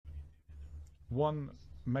one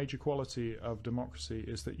major quality of democracy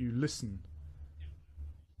is that you listen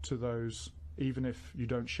to those, even if you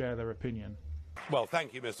don't share their opinion. Well,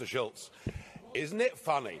 thank you, Mr. Schultz. Isn't it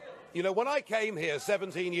funny? You know, when I came here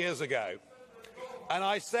 17 years ago and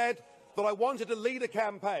I said that I wanted to lead a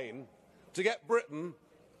campaign to get Britain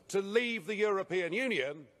to leave the European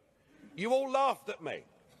Union, you all laughed at me.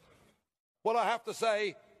 Well, I have to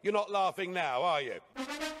say, you're not laughing now, are you?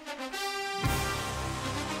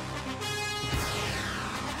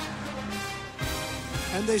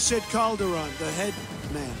 And they said Calderon, the head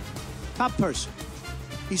man, top person,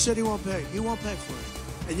 he said he won't pay. He won't pay for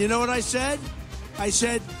it. And you know what I said? I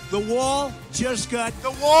said, the wall just got 10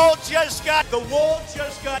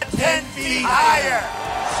 feet higher.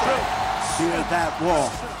 Build that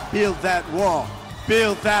wall. Build that wall.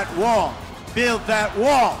 Build that wall. Build that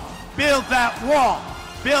wall. Build that wall.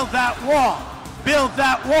 Build that wall. Build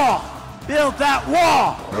that wall. Build that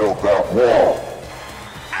wall. Build that wall.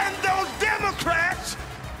 And those Democrats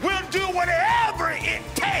will do whatever it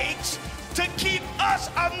takes to keep us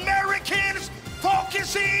Americans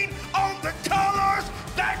focusing on the colors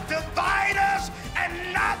that divide us and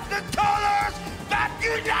not the colors that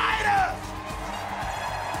unite us.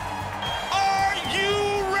 Are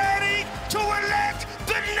you ready to elect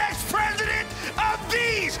the next president of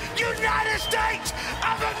these United States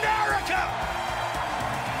of America?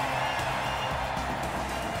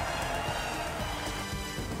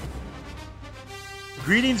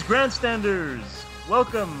 Greetings, grandstanders!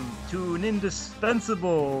 Welcome to an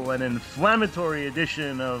indispensable and inflammatory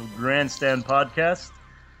edition of Grandstand Podcast.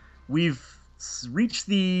 We've reached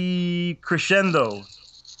the crescendo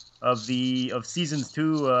of seasons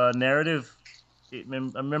 2 narrative. I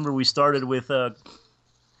remember we started with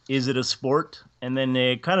is it a sport? And then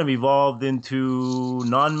it kind of evolved into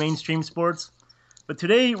non-mainstream sports. But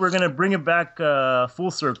today we're going to bring it back full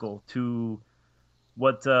circle to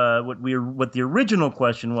what the original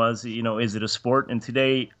question was, is it a sport? And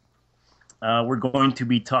today we're going to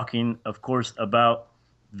be talking, of course, about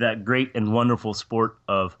that great and wonderful sport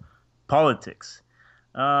of politics.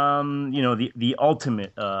 The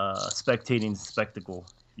ultimate spectating spectacle,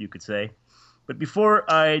 you could say. But before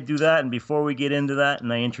I do that, and before we get into that,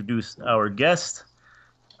 and I introduce our guest,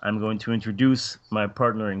 I'm going to introduce my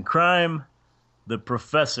partner in crime, the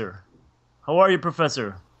Professor. How are you,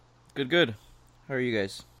 Professor? Good. How are you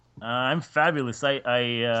guys? I'm fabulous. I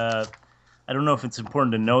don't know if it's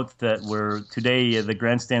important to note that today the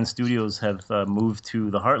Grandstand Studios have moved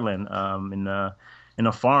to the Heartland in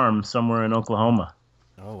a farm somewhere in Oklahoma.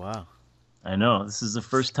 Oh, wow. I know. This is the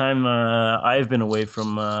first time I've been away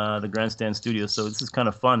from the Grandstand Studios, so this is kind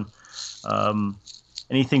of fun.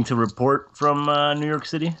 Anything to report from New York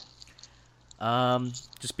City?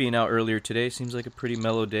 Just being out earlier today seems like a pretty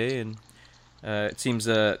mellow day, and it seems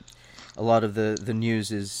a lot of the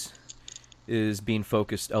news is being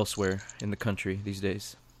focused elsewhere in the country these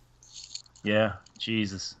days. Yeah,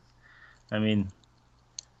 Jesus. I mean,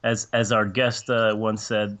 as our guest once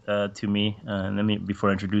said to me, and before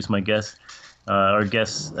I introduce my guest, our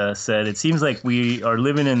guest said, it seems like we are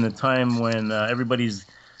living in the time when everybody's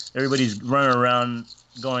running around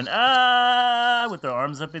going with their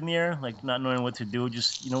arms up in the air, like not knowing what to do.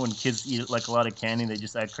 Just when kids eat like a lot of candy, they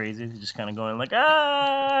just act crazy. They're just kind of going like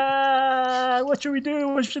what should we do?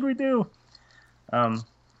 What should we do?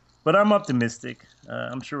 But I'm optimistic.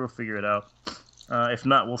 I'm sure we'll figure it out. If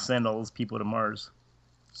not, we'll send all those people to Mars.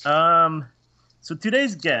 So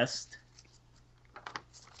today's guest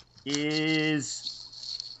is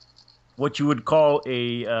what you would call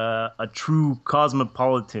a true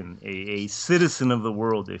cosmopolitan, a citizen of the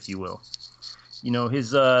world, if you will.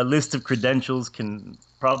 His list of credentials can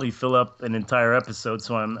probably fill up an entire episode,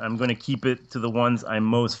 so I'm going to keep it to the ones I'm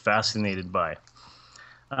most fascinated by.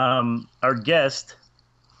 Our guest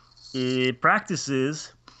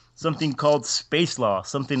practices something called space law,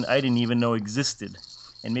 something I didn't even know existed.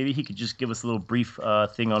 And maybe he could just give us a little brief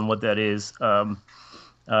thing on what that is.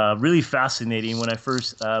 Really fascinating. When I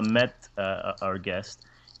first met our guest,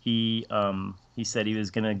 he said he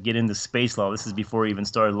was going to get into space law. This is before he even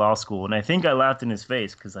started law school. And I think I laughed in his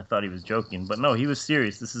face because I thought he was joking. But no, he was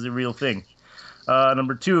serious. This is a real thing.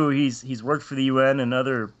 Number two, he's worked for the UN and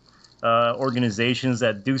other organizations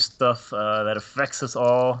that do stuff that affects us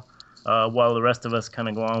all, while the rest of us kind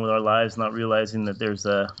of go on with our lives, not realizing that there's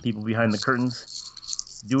people behind the curtains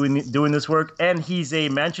doing this work. And he's a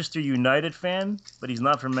Manchester United fan, but he's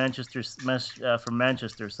not from Manchester.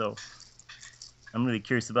 So I'm really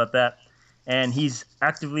curious about that. And he's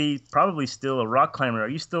actively, probably still a rock climber. Are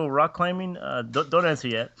you still rock climbing? Don't answer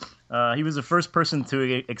yet. He was the first person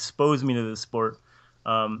to expose me to this sport.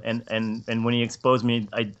 And when he exposed me,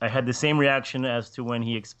 I had the same reaction as to when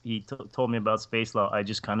he told me about space law. I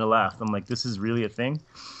just kind of laughed. I'm like, this is really a thing?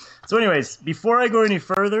 So anyways, before I go any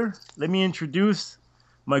further, let me introduce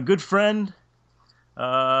my good friend.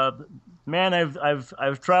 Man,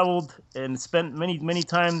 I've traveled and spent many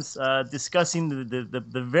times discussing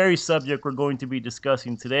the very subject we're going to be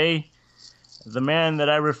discussing today. The man that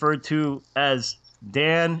I refer to as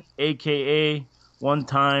Dan, aka One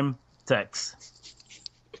Time Tex.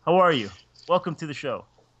 How are you? Welcome to the show.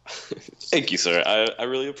 Thank you, sir. I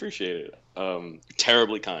really appreciate it.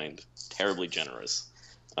 Terribly kind, terribly generous.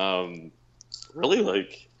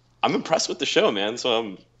 Really, I'm impressed with the show, man. So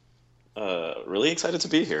I'm really excited to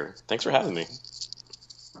be here. Thanks for having me.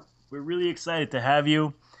 We're really excited to have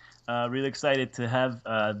you. Really excited to have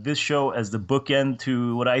this show as the bookend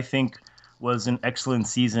to what I think was an excellent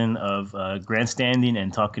season of grandstanding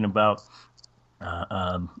and talking about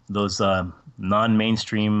those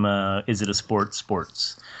non-mainstream is it a sports.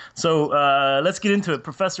 So let's get into it.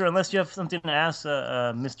 Professor, unless you have something to ask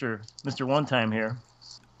Mr. One Time here.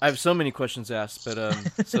 I have so many questions asked, but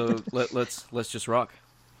so let's just rock.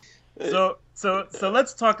 So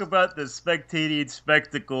let's talk about the spectating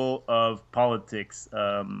spectacle of politics.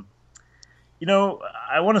 You know,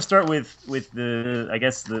 I want to start with the, I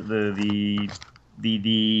guess, the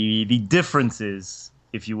differences,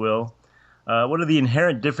 if you will. What are the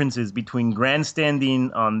inherent differences between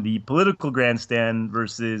grandstanding on the political grandstand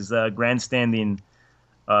versus grandstanding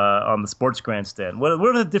on the sports grandstand? What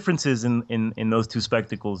are the differences in those two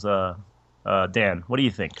spectacles, Dan? What do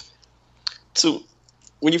you think? So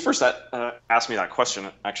when you first asked me that question,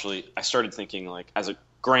 actually, I started thinking, as a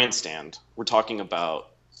grandstand, we're talking about,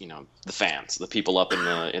 the fans, the people up in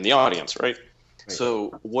the audience, right? So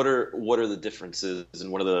what are the differences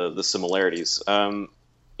and what are the similarities?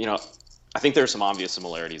 I think there are some obvious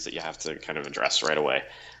similarities that you have to kind of address right away.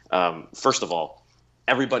 First of all,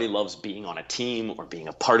 everybody loves being on a team or being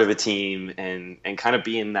a part of a team and kind of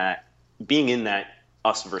being in that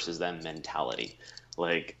us versus them mentality.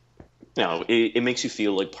 It makes you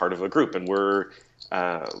feel like part of a group, and we're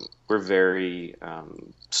very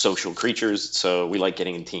social creatures, so we like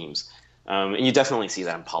getting in teams. And you definitely see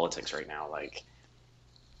that in politics right now.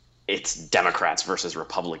 It's Democrats versus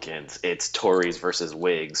Republicans, it's Tories versus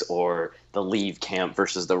Whigs, or the Leave camp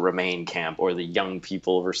versus the Remain camp, or the young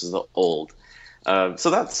people versus the old. So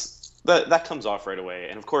that comes off right away.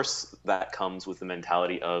 And of course, that comes with the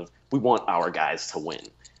mentality of we want our guys to win.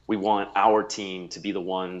 We want our team to be the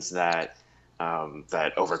ones that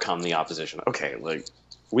overcome the opposition. Okay,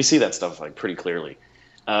 we see that stuff pretty clearly.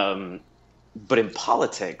 But in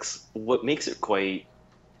politics, what makes it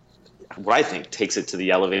what I think takes it to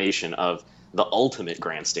the elevation of the ultimate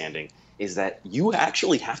grandstanding is that you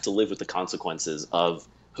actually have to live with the consequences of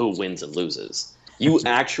who wins and loses. You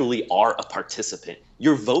actually are a participant.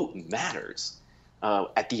 Your vote matters.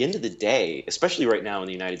 At the end of the day, especially right now in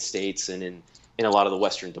the United States and in a lot of the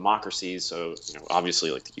Western democracies, so obviously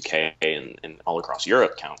the UK and all across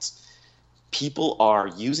Europe counts, people are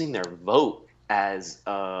using their vote as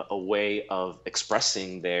a way of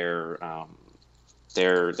expressing their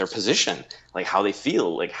position, how they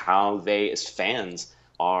feel, how they as fans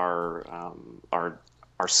are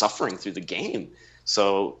suffering through the game.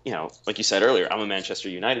 So like you said earlier, I'm a Manchester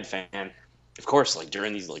United fan. Of course,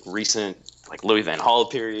 during these recent Louis van Gaal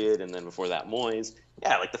period, and then before that Moyes,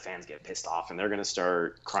 the fans get pissed off and they're going to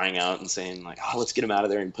start crying out and saying let's get him out of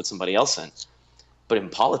there and put somebody else in. But in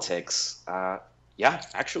politics,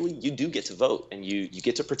 actually you do get to vote and you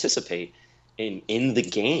get to participate in the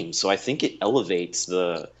game. So I think it elevates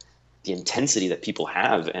the intensity that people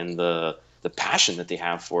have and the passion that they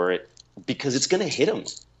have for it, because it's going to hit them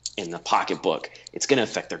in the pocketbook. It's going to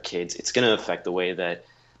affect their kids. It's going to affect the way that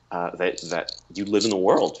you live in the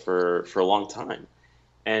world for a long time.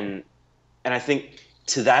 And I think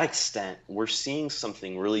to that extent, we're seeing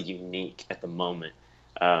something really unique at the moment.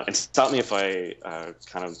 And stop me if I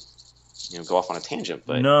kind of go off on a tangent.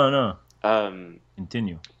 But no.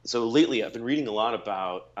 Continue. So lately, I've been reading a lot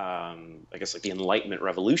about, the Enlightenment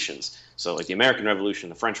revolutions. So the American Revolution,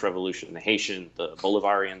 the French Revolution, the Haitian, the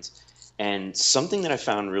Bolivarians. And something that I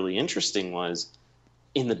found really interesting was,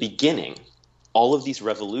 in the beginning, all of these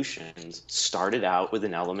revolutions started out with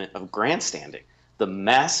an element of grandstanding. The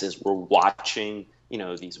masses were watching,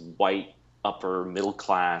 these white upper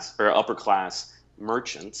class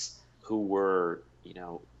merchants who were,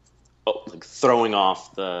 throwing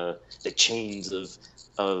off the chains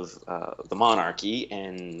of the monarchy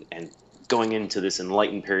and going into this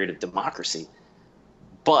enlightened period of democracy.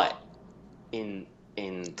 But in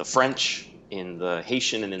the French, in the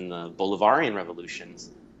Haitian, and in the Bolivarian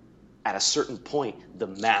revolutions, at a certain point, the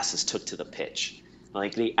masses took to the pitch.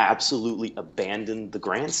 Like, they absolutely abandoned the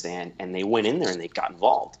grandstand, and they went in there and they got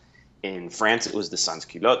involved. In France, it was the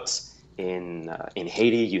sans-culottes. In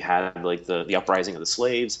Haiti, you had like the uprising of the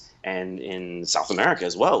slaves, and in South America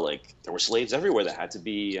as well. Like, there were slaves everywhere that had to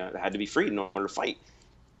be freed in order to fight.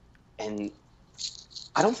 And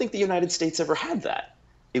I don't think the United States ever had that.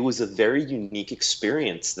 It was a very unique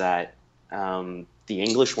experience that the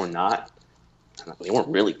English were not. They weren't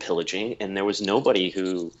really pillaging, and there was nobody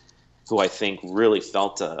who I think really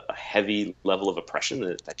felt a heavy level of oppression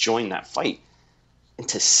that joined that fight. And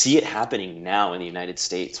to see it happening now in the United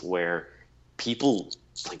States, where people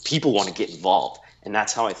want to get involved, and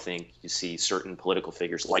that's how I think you see certain political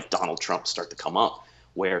figures like Donald Trump start to come up,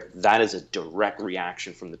 where that is a direct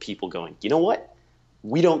reaction from the people going, you know what?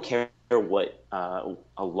 We don't care what a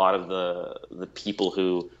lot of the people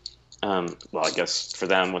who, well, I guess for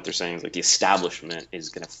them, what they're saying is like the establishment is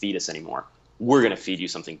going to feed us anymore. We're going to feed you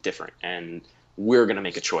something different, and we're going to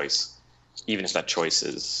make a choice, even if that choice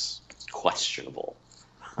is questionable.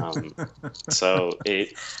 So I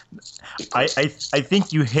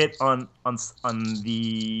think you hit on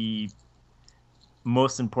the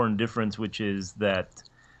most important difference, which is that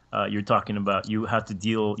you're talking about you have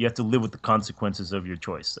to live with the consequences of your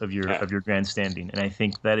choice, of your grandstanding, and I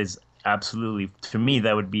think that is absolutely, for me,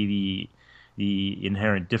 that would be the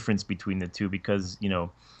inherent difference between the two, because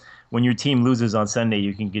when your team loses on Sunday,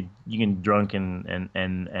 you can get drunk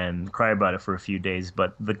and cry about it for a few days,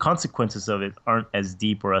 but the consequences of it aren't as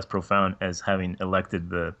deep or as profound as having elected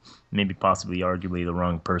arguably the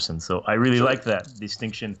wrong person. So I really like that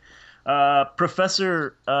distinction.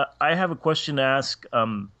 Professor, I have a question to ask.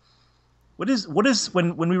 What is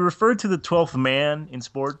when we refer to the 12th man in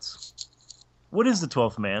sports? What is the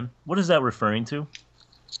 12th man? What is that referring to?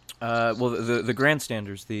 Well, the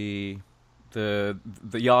grandstanders, the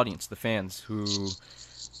audience, the fans, who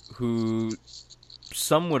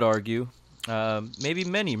some would argue,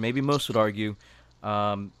 maybe most would argue,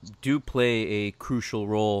 do play a crucial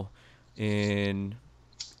role in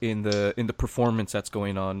the performance that's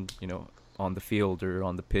going on, on the field or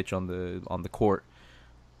on the pitch, on the court.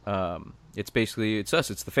 It's us,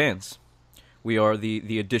 it's the fans. We are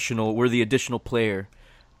the additional player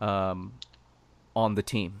on the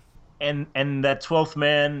team. And that 12th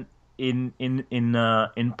man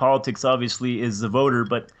in politics obviously is the voter,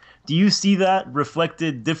 but do you see that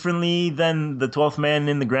reflected differently than the 12th man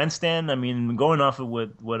in the grandstand? I mean, going off of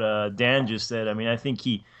what Dan just said, I mean, I think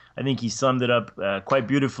he summed it up quite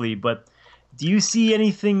beautifully. But do you see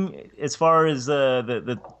anything as far as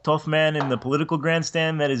the 12th man in the political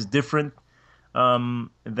grandstand that is different than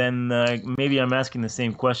maybe I'm asking the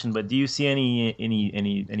same question, but do you see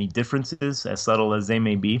any differences, as subtle as they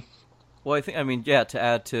may be? Well, to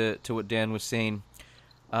add to what Dan was saying,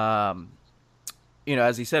 as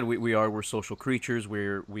he said, we're social creatures.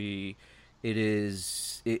 It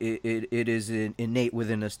is innate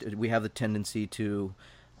within us. We have the tendency to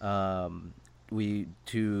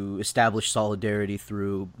establish solidarity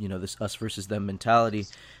through this us versus them mentality.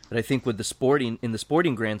 But I think with the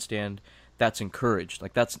sporting grandstand, that's encouraged.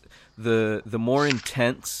 Like, that's the more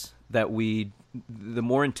intense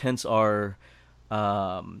our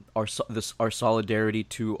solidarity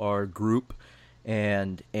to our group,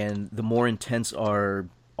 and the more intense our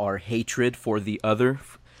hatred for the other,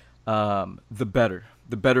 the better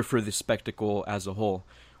for the spectacle as a whole.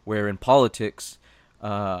 Where in politics,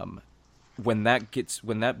 when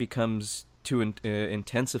that becomes too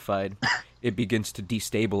intensified, it begins to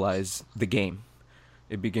destabilize the game.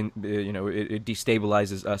 It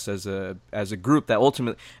destabilizes us as a group that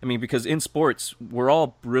ultimately, because in sports we're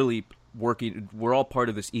all really we're all part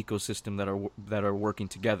of this ecosystem that are working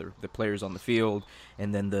together, the players on the field,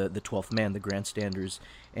 and then the 12th man, the grandstanders,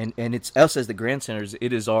 and it's us as the grandstanders.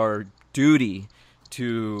 It is our duty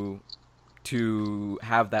to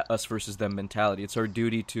have that us versus them mentality. It's our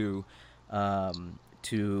duty to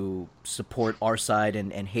support our side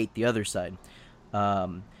and hate the other side.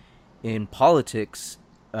 In politics,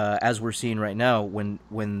 as we're seeing right now, when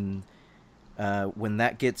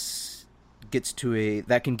that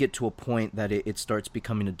can get to a point that it starts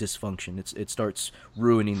becoming a dysfunction. It starts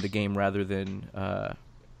ruining the game rather than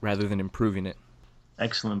improving it.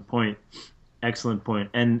 Excellent point.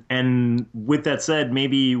 And with that said,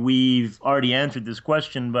 maybe we've already answered this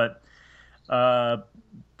question, but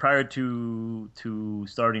prior to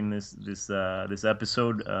starting this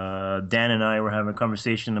episode, Dan and I were having a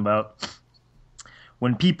conversation about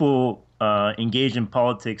when people engage in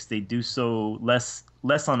politics, they do so less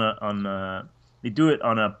on a they do it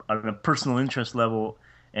on a personal interest level,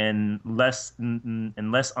 and less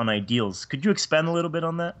on ideals. Could you expand a little bit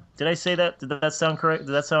on that? Did I say that? Did that sound correct?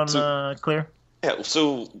 Did that sound clear? Yeah.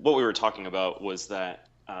 So what we were talking about was that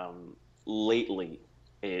lately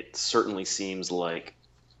it certainly seems like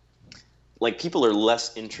people are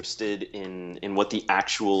less interested in what the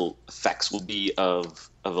actual effects will be of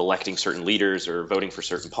electing certain leaders or voting for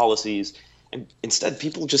certain policies, and instead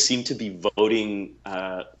people just seem to be voting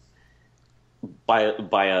by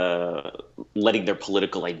letting their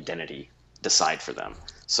political identity decide for them.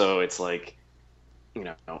 So it's like,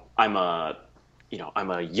 I'm a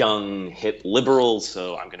young hip liberal,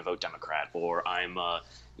 so I'm going to vote Democrat, or I'm a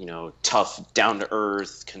tough, down to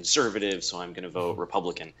earth conservative, so I'm going to vote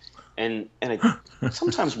Republican. And I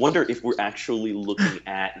sometimes wonder if we're actually looking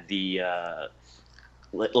at the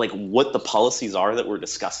what the policies are that we're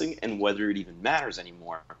discussing and whether it even matters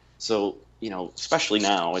anymore. So especially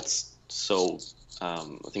now, it's so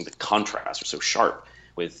I think the contrasts are so sharp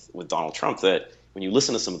with Donald Trump that when you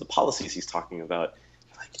listen to some of the policies he's talking about,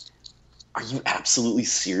 you're like, are you absolutely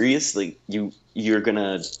serious? Like you're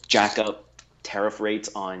gonna jack up tariff rates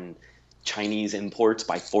on Chinese imports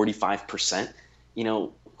by 45%?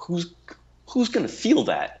 Who's going to feel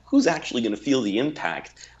that? Who's actually going to feel the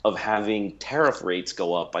impact of having tariff rates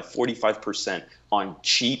go up by 45% on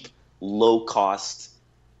cheap, low-cost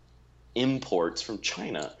imports from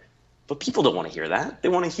China? But people don't want to hear that. They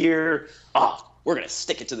want to hear, we're going to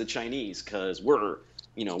stick it to the Chinese because we're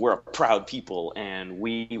a proud people and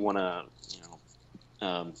we want to,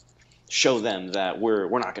 show them that we're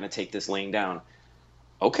not going to take this laying down.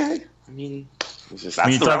 Okay, I mean, when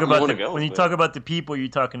you talk about the people, you're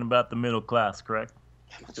talking about the middle class, correct?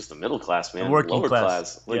 Not just the middle class, man. The working lower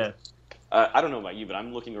class. Like, I don't know about you, but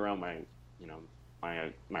I'm looking around my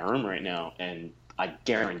room right now, and I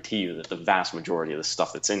guarantee you that the vast majority of the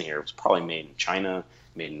stuff that's in here was probably made in China,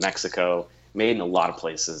 made in Mexico, made in a lot of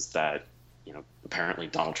places that apparently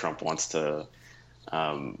Donald Trump wants to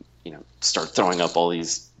start throwing up all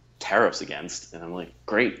these tariffs against. And I'm like,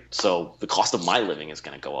 great, so the cost of my living is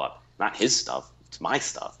going to go up, not his stuff, it's my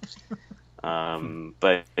stuff.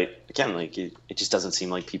 But again, it just doesn't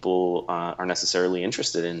seem like people are necessarily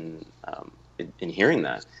interested in hearing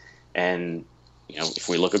that. And if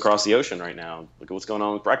we look across the ocean right now, look at what's going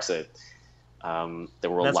on with Brexit.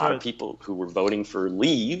 There were a lot of people who were voting for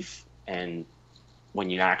leave, and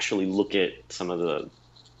when you actually look at some of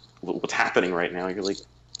what's happening right now, you're like,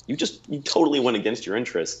 you totally went against your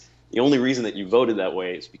interests. The only reason that you voted that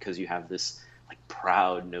way is because you have this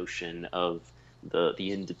proud notion of the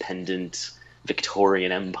independent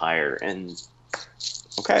Victorian Empire. And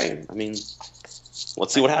okay, I mean,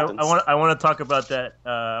 let's see what happens. I want to talk about that.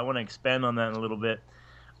 I want to expand on that in a little bit.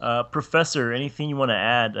 Professor, anything you want to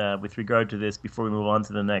add with regard to this before we move on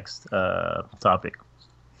to the next topic?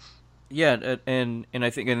 Yeah, and I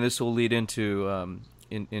think, and this will lead into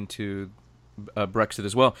Brexit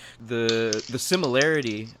as well. The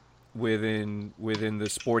similarity within the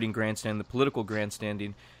sporting grandstand, the political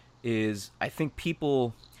grandstanding, is I think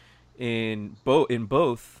people in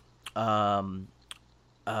both come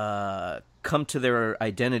to their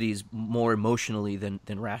identities more emotionally than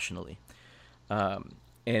rationally.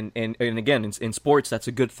 And again, in sports, that's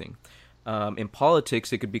a good thing. In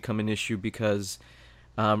politics, it could become an issue because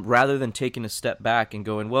rather than taking a step back and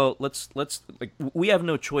going, well, let's we have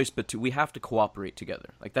no choice but we have to cooperate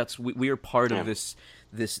together. We are part of this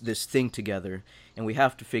thing together, and we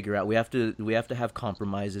have to figure out we have to have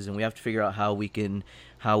compromises, and we have to figure out how we can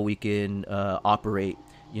operate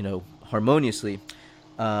harmoniously.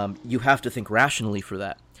 You have to think rationally for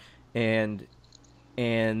that, and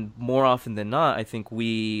more often than not, I think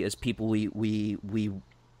we as people we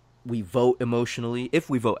vote emotionally, if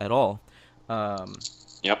we vote at all.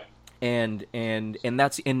 Yep. And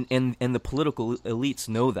that's and the political elites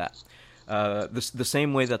know that. The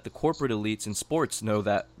same way that the corporate elites in sports know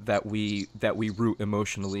that we root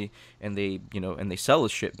emotionally, and they sell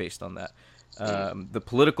us shit based on that. The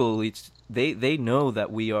political elites, they know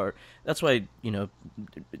that we are. That's why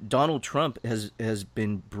Donald Trump has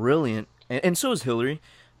been brilliant, and so is Hillary,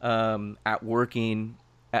 at working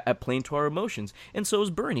at playing to our emotions, and so is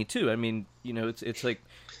Bernie too. I mean, it's like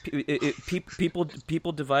people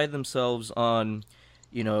divide themselves on,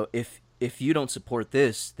 if you don't support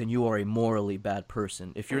this, then you are a morally bad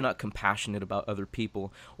person. If you're not compassionate about other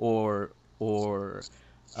people, or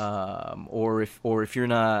if you're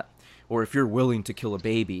not, or if you're willing to kill a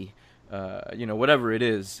baby, whatever it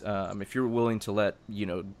is, if you're willing to let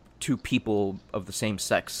two people of the same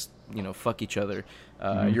sex fuck each other,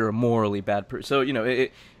 you're a morally bad person. So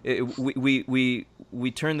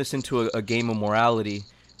we turn this into a game of morality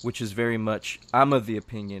which is very much, I'm of the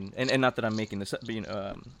opinion, and not that I'm making this up,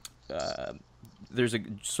 but there's a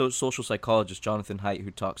social psychologist, Jonathan Haidt,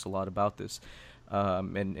 who talks a lot about this,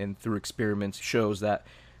 and through experiments shows that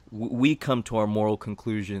we come to our moral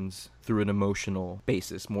conclusions through an emotional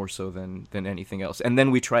basis more so than anything else. And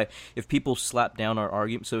then we try, if people slap down our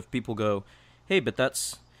argument, so if people go, hey, but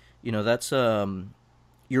that's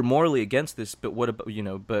you're morally against this, but what about,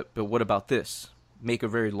 but what about this? Make a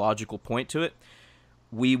very logical point to it.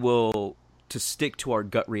 We will, to stick to our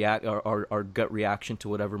gut reaction to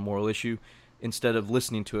whatever moral issue, instead of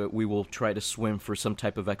listening to it, we will try to swim for some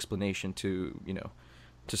type of explanation to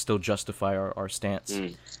still justify our stance.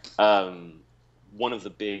 One of the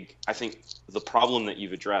big, I think the problem that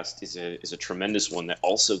you've addressed is a tremendous one that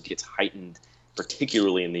also gets heightened,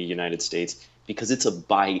 particularly in the United States, because it's a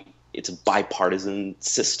bipartisan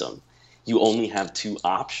system. You only have two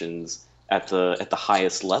options at the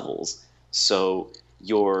highest levels. So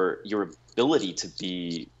your ability to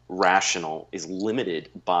be rational is limited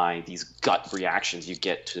by these gut reactions you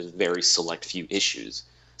get to very select few issues.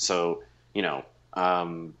 So,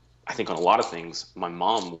 I think on a lot of things, my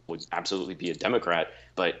mom would absolutely be a Democrat,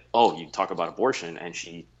 but, you talk about abortion and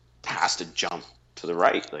she has to jump to the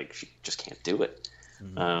right. Like, she just can't do it.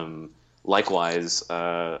 Mm-hmm. Likewise,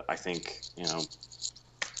 I think,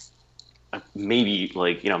 maybe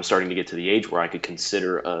I'm starting to get to the age where I could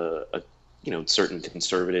consider a certain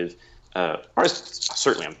conservative, or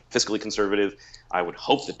certainly I'm fiscally conservative. I would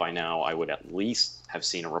hope that by now I would at least have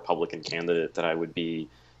seen a Republican candidate that I would be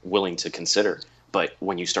willing to consider. But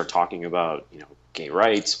when you start talking about, gay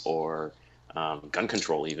rights or gun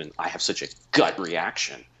control even, I have such a gut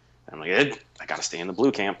reaction. I'm like, I got to stay in the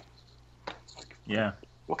blue camp. Yeah.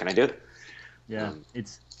 What can I do? Yeah,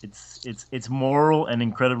 it's moral and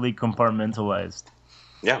incredibly compartmentalized.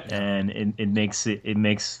 Yeah, and it makes it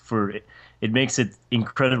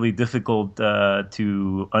incredibly difficult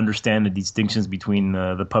to understand the distinctions between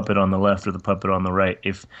the puppet on the left or the puppet on the right.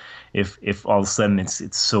 If all of a sudden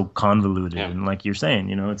it's so convoluted, and like you're saying,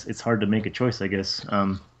 it's hard to make a choice, I guess.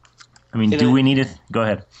 Do we need it? Go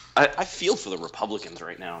ahead. I feel for the Republicans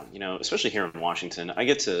right now, especially here in Washington. I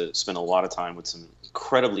get to spend a lot of time with some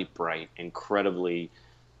incredibly bright, incredibly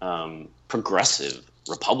progressive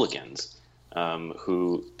Republicans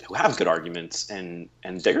who have good arguments, and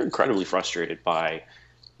they're incredibly frustrated by,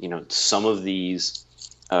 some of these,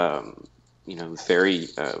 very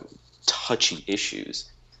touchy issues.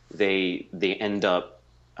 They end up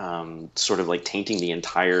sort of like tainting the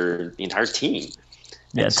entire team.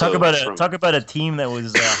 Yeah, talk about a team that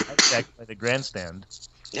was hijacked by the grandstand.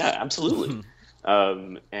 Yeah, absolutely.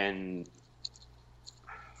 I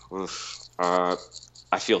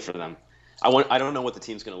feel for them. I don't know what the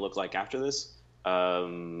team's going to look like after this,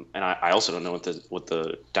 and I also don't know what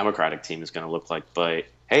the Democratic team is going to look like. But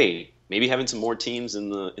hey, maybe having some more teams in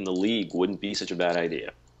the league wouldn't be such a bad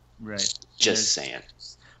idea. Right. Just saying.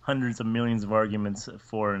 Hundreds of millions of arguments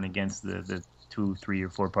for and against the 2, 3, or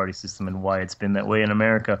 4 party system and why it's been that way in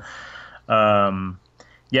America.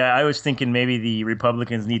 I was thinking maybe the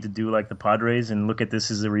Republicans need to do like the Padres and look at this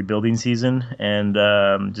as a rebuilding season and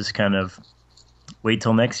just kind of wait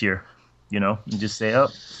till next year, and just say, we're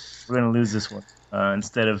going to lose this one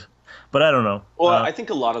instead of. But I don't know. Well, I think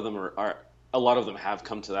a lot of them have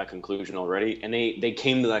come to that conclusion already, and they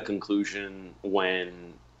came to that conclusion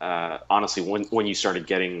when honestly when you started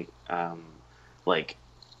getting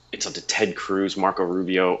it's up to Ted Cruz, Marco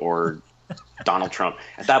Rubio, or Donald Trump.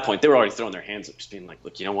 At that point, they were already throwing their hands up, just being like,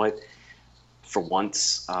 look, you know what? For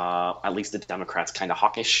once, at least the Democrat's kind of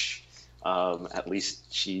hawkish. At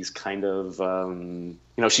least she's kind of,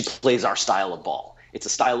 she plays our style of ball. It's a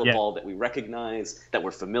style of ball that we recognize, that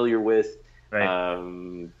we're familiar with. Right.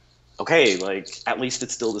 At least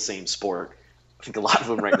it's still the same sport. I think a lot of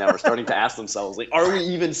them right now are starting to ask themselves, are we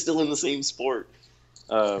even still in the same sport?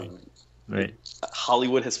 Right.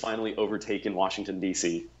 Hollywood has finally overtaken Washington,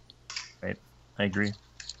 D.C. Right. I agree.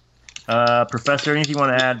 Professor, anything you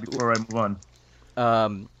want to add before I move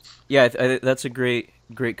on? That's a great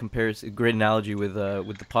comparison, great analogy with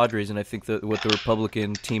the Padres, and I think that what the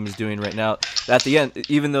Republican team is doing right now, at the end,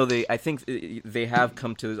 even though I think they have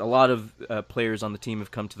come to, a lot of players on the team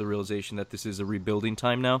have come to the realization that this is a rebuilding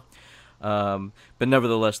time now. But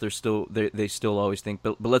nevertheless, they still always think,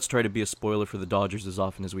 but let's try to be a spoiler for the Dodgers as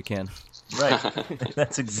often as we can. Right.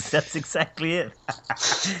 That's exactly it.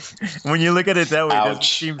 When you look at it that way, it doesn't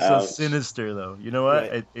seem so sinister, though. You know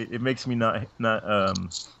what? Right. It makes me not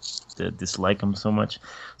to dislike them so much.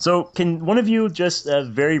 So, can one of you just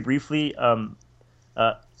very briefly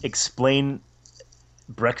explain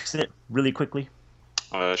Brexit really quickly?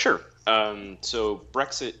 Sure. So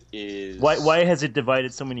Brexit is Why has it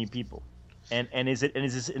divided so many people? And is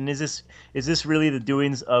this really the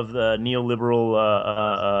doings of the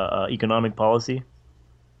neoliberal economic policy?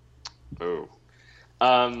 Oh.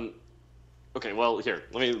 Okay. Well, here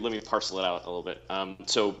let me parcel it out a little bit.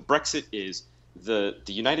 So Brexit is the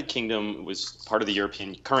United Kingdom was part of the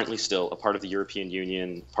European, currently still a part of the European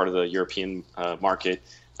Union, part of the European market,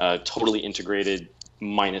 totally integrated,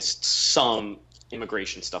 minus some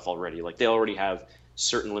immigration stuff already. Like they already have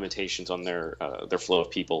certain limitations on their flow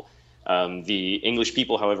of people. The English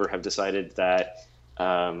people, however, have decided that,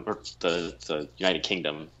 or the United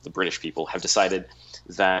Kingdom, the British people, have decided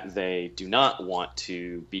that they do not want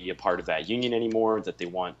to be a part of that union anymore, that they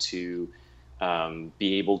want to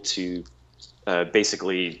be able to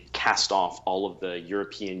basically cast off all of the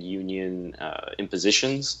European Union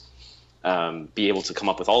impositions, be able to come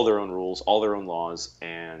up with all their own rules, all their own laws,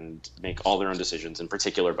 and make all their own decisions, in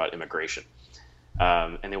particular about immigration.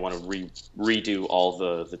 And they want to redo all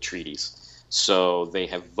the treaties. So they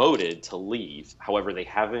have voted to leave. However, they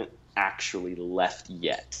haven't actually left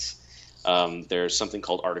yet. There's something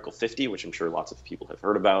called Article 50, which I'm sure lots of people have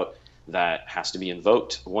heard about, that has to be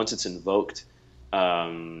invoked. Once it's invoked,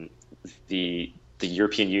 the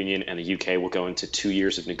European Union and the UK will go into 2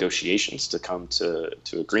 years of negotiations to come to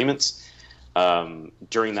agreements.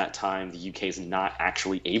 During that time, the UK is not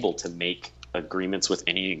actually able to make agreements with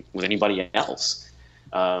anybody else.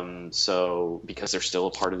 So because they're still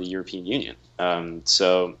a part of the European Union.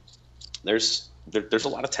 So there's a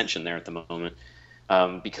lot of tension there at the moment,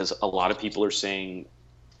 because a lot of people are saying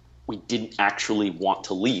we didn't actually want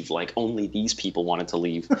to leave. Like only these people wanted to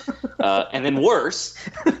leave. And then worse,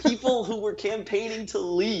 the people who were campaigning to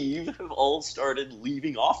leave have all started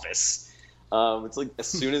leaving office. It's like as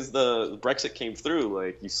soon as the Brexit came through,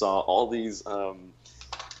 like you saw all these,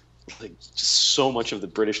 like just so much of the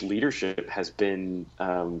British leadership has been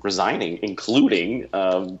resigning, including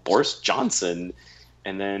Boris Johnson,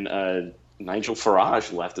 and then Nigel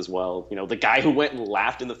Farage left as well. You know, the guy who went and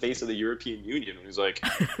laughed in the face of the European Union. He was like,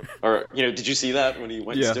 or you know, did you see that when he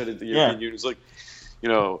went and stood at the European Union? He was like, you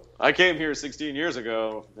know, I came here 16 years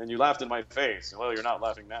ago and you laughed in my face. Well, you're not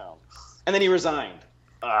laughing now. And then he resigned.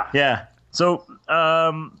 Yeah. So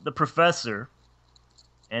the professor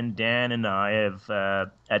and Dan and I have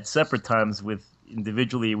at separate times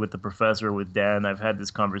individually with the professor, with Dan, I've had this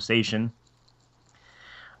conversation.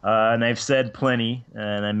 And I've said plenty,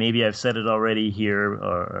 and maybe I've said it already here,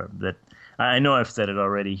 or that I know I've said it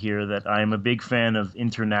already here, that I'm a big fan of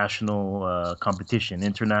international competition,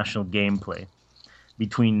 international gameplay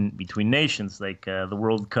between nations, like the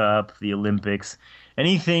World Cup, the Olympics,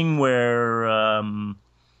 anything where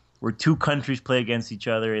two countries play against each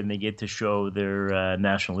other and they get to show their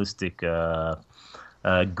nationalistic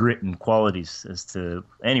grit and qualities.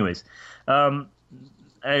 Anyways.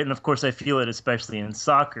 And of course, I feel it especially in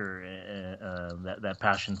soccer, that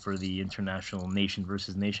passion for the international nation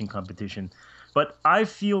versus nation competition. But I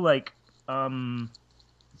feel like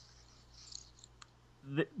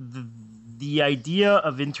the idea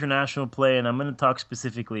of international play, and I'm going to talk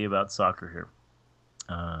specifically about soccer here,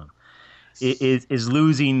 is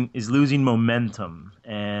losing momentum.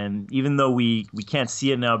 And even though we can't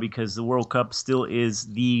see it now because the World Cup still is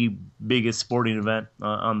the biggest sporting event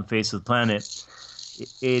on the face of the planet,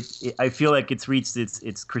 I feel like it's reached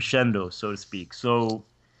its crescendo, so to speak. So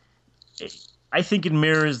I think it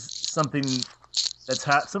mirrors something that's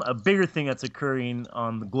a bigger thing that's occurring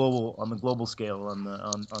on the global scale, on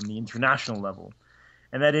the international level,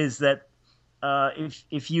 and that is that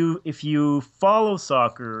if you follow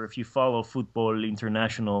soccer, if you follow football,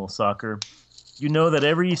 international soccer, you know that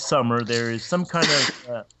every summer there is some kind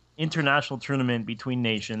of international tournament between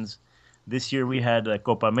nations. This year we had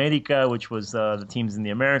Copa America, which was the teams in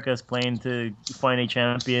the Americas playing to find a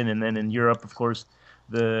champion, and then in Europe, of course,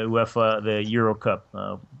 the UEFA, the Euro Cup.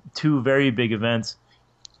 Two very big events,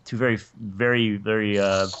 two very, very, very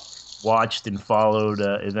watched and followed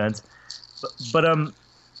events. But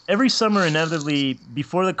every summer, inevitably,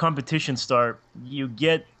 before the competitions start, you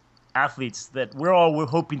get athletes that we're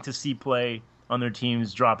hoping to see play on their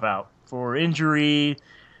teams drop out for injury,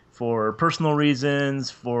 for personal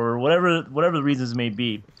reasons, for whatever the reasons may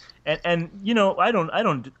be, and you know, I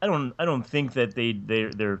don't think that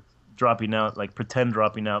they're dropping out, like pretend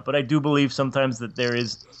dropping out, but I do believe sometimes that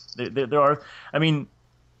there are. I mean,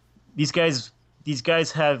 these guys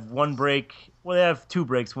have one break. Well, they have two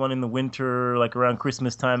breaks. One in the winter, like around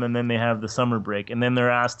Christmas time, and then they have the summer break, and then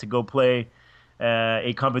they're asked to go play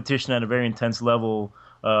a competition at a very intense level,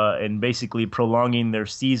 and basically prolonging their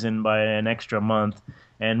season by an extra month.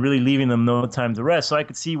 and really leaving them no time to rest. So I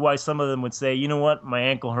could see why some of them would say, you know what, my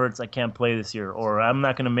ankle hurts, I can't play this year, or I'm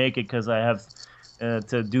not going to make it because I have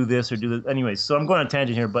to do this or do this. Anyways, so I'm going on a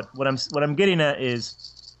tangent here, but what I'm getting at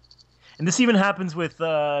is, and this even happens with the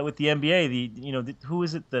NBA. Who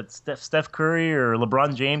is it that Steph Curry or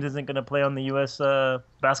LeBron James isn't going to play on the U.S.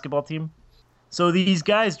 Basketball team? So these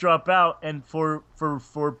guys drop out, and for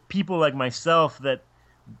people like myself, that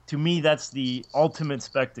to me that's the ultimate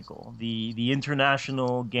spectacle, the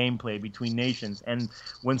international gameplay between nations. And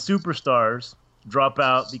when superstars drop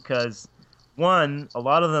out because, one, a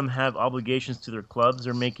lot of them have obligations to their clubs,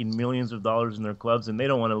 they're making millions of dollars in their clubs, and they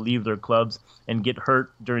don't want to leave their clubs and get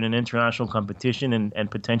hurt during an international competition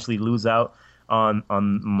and potentially lose out on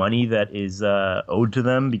money that is owed to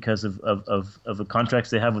them because of the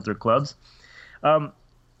contracts they have with their clubs.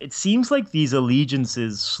 It seems like these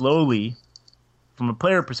allegiances slowly, from a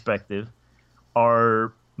player perspective,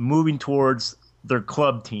 are moving towards their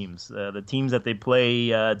club teams, the teams that they play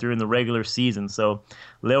during the regular season. So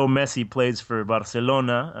Leo Messi plays for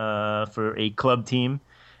Barcelona for a club team,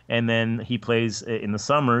 and then he plays in the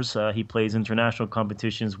summers. He plays international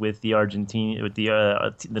competitions with the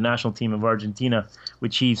national team of Argentina,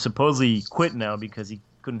 which he supposedly quit now because he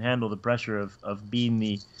couldn't handle the pressure of being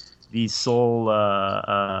the sole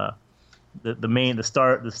the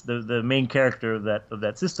main character of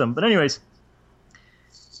that system. But anyways,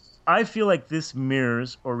 I feel like this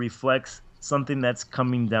mirrors or reflects something that's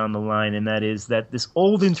coming down the line, and that is that this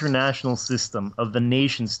old international system of the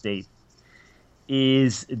nation state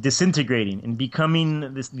is disintegrating and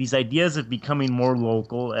becoming these ideas of becoming more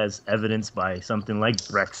local, as evidenced by something like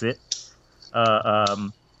Brexit,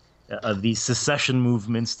 of these secession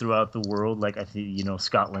movements throughout the world. Like I think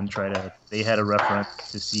Scotland they had a referendum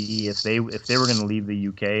to see if they were going to leave the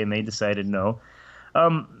UK, and they decided no.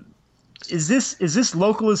 Is this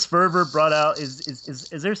localist fervor brought out? Is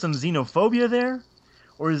there some xenophobia there,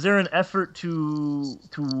 or is there an effort to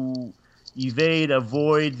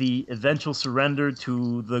avoid the eventual surrender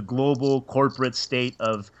to the global corporate state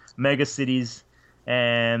of megacities,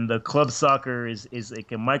 and the club soccer is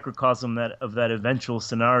like a microcosm of that eventual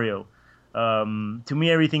scenario? To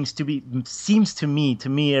me, everything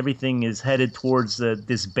is headed towards the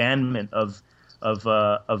disbandment of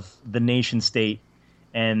the nation state.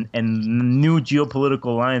 And new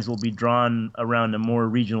geopolitical lines will be drawn around a more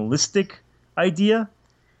regionalistic idea,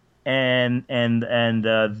 and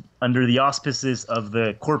under the auspices of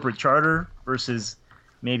the corporate charter versus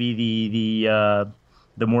maybe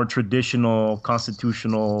the more traditional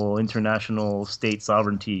constitutional international state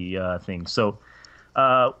sovereignty thing. So,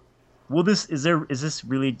 is this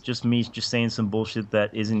really just me just saying some bullshit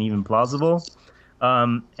that isn't even plausible?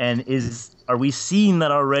 Are we seeing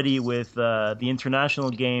that already with the international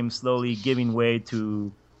game slowly giving way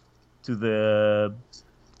to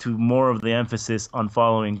more of the emphasis on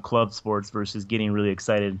following club sports versus getting really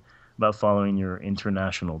excited about following your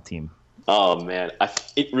international team? Oh man,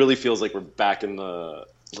 it really feels like we're back in the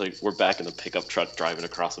pickup truck driving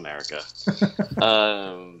across America.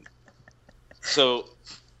 So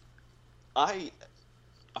I'm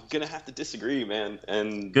gonna have to disagree, man,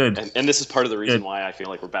 and good. And this is part of the reason why I feel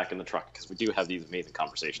like we're back in the truck, because we do have these amazing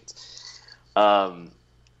conversations.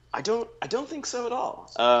 I don't think so at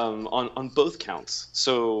all. On both counts.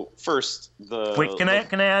 So first, can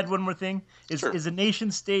I add one more thing? Sure. Is a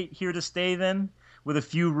nation state here to stay then, with a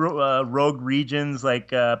few rogue regions like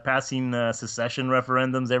passing secession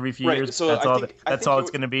referendums every few years? So that's all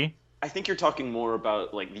it's going to be. I think you're talking more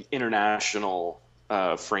about like the international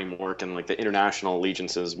framework and like the international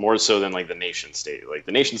allegiances more so than like the nation state. Like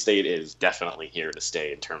the nation state is definitely here to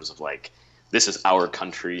stay in terms of like, this is our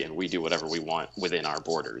country and we do whatever we want within our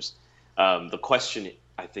borders. The question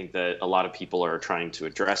I think that a lot of people are trying to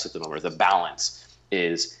address at the moment, the balance,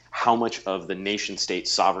 is how much of the nation state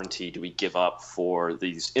sovereignty do we give up for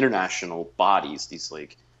these international bodies, these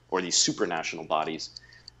supranational bodies,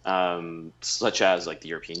 such as like the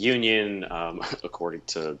European Union, according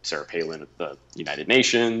to Sarah Palin at the United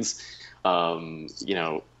Nations.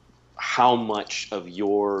 How much of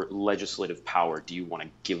your legislative power do you want to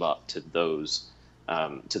give up to those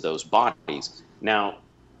bodies? Now,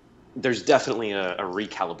 there's definitely a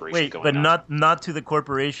recalibration going on. But not to the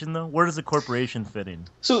corporation though. Where does the corporation fit in?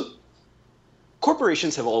 So,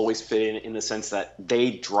 corporations have always fit in the sense that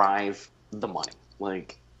they drive the money.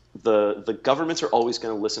 Like the governments are always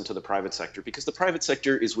going to listen to the private sector because the private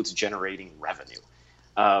sector is what's generating revenue.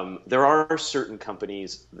 There are certain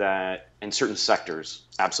companies and certain sectors,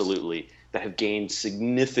 absolutely, that have gained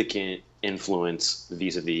significant influence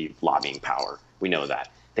vis-a-vis lobbying power. We know that.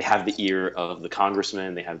 They have the ear of the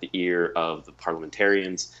congressmen. They have the ear of the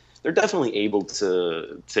parliamentarians. they're definitely able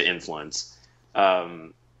to influence.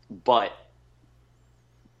 But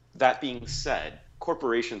that being said,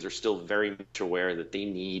 corporations are still very much aware that they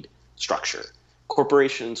need structure.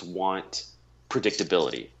 Corporations want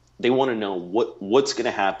predictability. They want to know what's going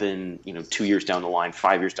to happen, 2 years down the line,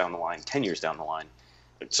 5 years down the line, 10 years down the line,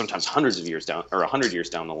 sometimes hundreds of years down, or 100 years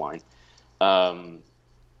down the line.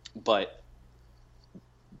 But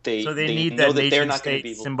they need know that they're not nation-state going to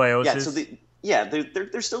be able. symbiosis.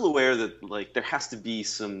 They're still aware that like there has to be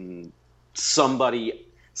somebody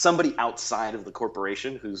outside of the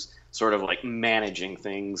corporation who's sort of like managing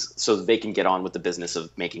things so that they can get on with the business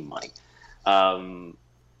of making money. I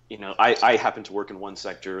happen to work in one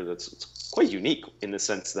sector that's quite unique in the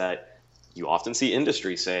sense that you often see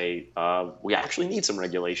industry say, we actually need some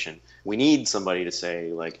regulation. We need somebody to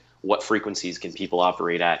say, like, what frequencies can people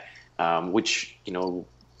operate at,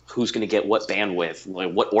 who's going to get what bandwidth,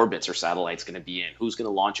 like what orbits are satellites going to be in, who's going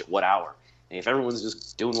to launch at what hour. And if everyone's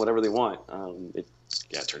just doing whatever they want, it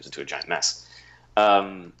turns into a giant mess.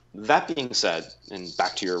 That being said, and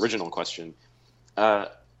back to your original question, I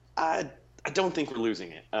don't think we're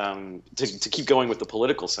losing it. To keep going with the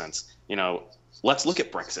political sense, let's look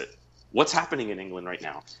at Brexit. What's happening in England right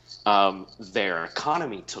now? Their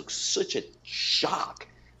economy took such a shock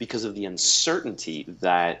because of the uncertainty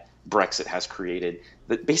that Brexit has created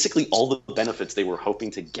that basically all the benefits they were hoping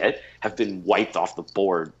to get have been wiped off the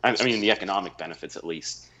board. I mean, the economic benefits, at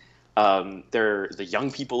least. The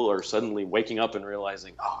young people are suddenly waking up and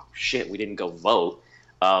realizing, oh, shit, we didn't go vote.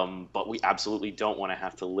 But we absolutely don't want to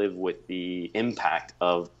have to live with the impact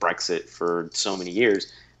of Brexit for so many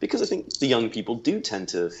years, because I think the young people do tend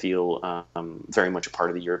to feel very much a part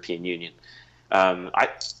of the European Union.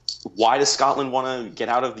 Why does Scotland want to get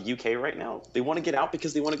out of the UK right now? They want to get out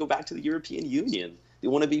because they want to go back to the European Union. They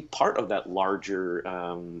want to be part of that larger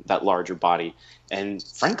body. And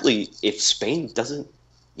frankly, if Spain doesn't,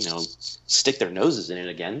 stick their noses in it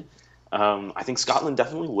again, I think Scotland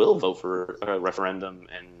definitely will vote for a referendum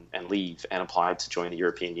and leave and apply to join the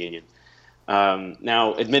European Union.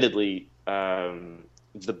 Now, admittedly,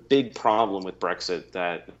 the big problem with Brexit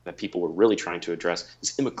that people were really trying to address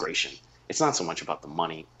is immigration. It's not so much about the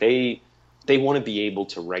money. They want to be able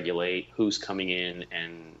to regulate who's coming in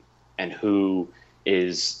and who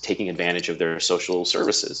is taking advantage of their social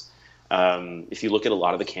services. If you look at a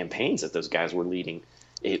lot of the campaigns that those guys were leading,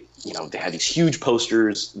 they had these huge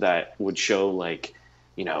posters that would show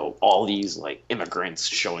all these immigrants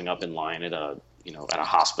showing up in line at a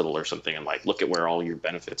hospital or something, and look at where all your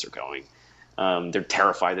benefits are going. They're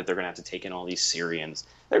terrified that they're going to have to take in all these Syrians.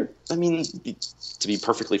 To be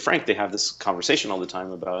perfectly frank, they have this conversation all the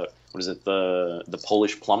time about, the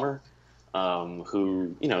Polish plumber,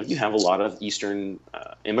 who, you have a lot of Eastern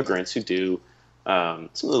immigrants who do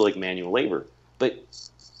some of the manual labor. But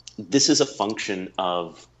this is a function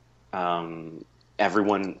of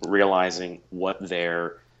everyone realizing what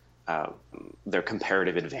their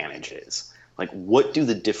comparative advantage is. What do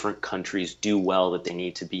the different countries do well that they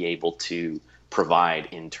need to be able to provide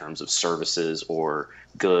in terms of services or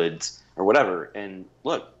goods or whatever? And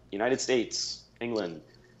look, United States, England,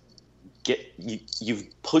 you've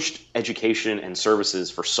pushed education and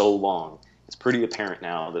services for so long. It's pretty apparent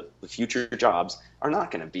now that the future jobs are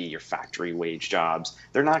not going to be your factory wage jobs.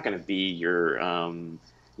 They're not going to be your,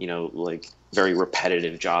 very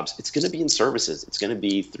repetitive jobs. It's going to be in services. It's going to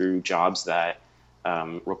be through jobs that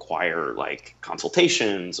require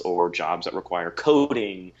consultations or jobs that require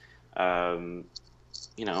coding, and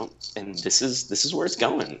this is where it's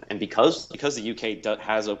going. And because the UK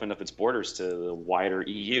has opened up its borders to the wider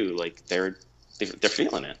EU, they're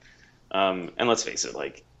feeling it. And let's face it,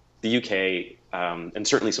 the UK and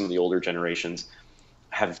certainly some of the older generations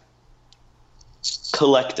have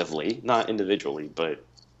collectively, not individually, but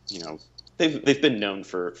they've been known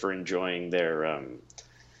for enjoying their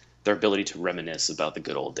ability to reminisce about the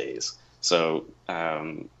good old days. So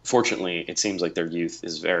fortunately, it seems like their youth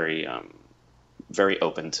is very very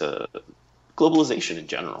open to globalization in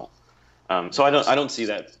general. So I don't see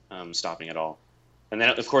that stopping at all. And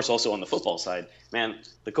then, of course, also on the football side, man,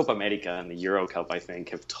 the Copa America and the Euro Cup, I think,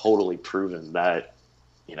 have totally proven that,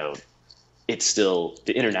 it's still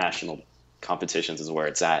the international competitions is where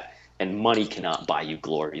it's at, and money cannot buy you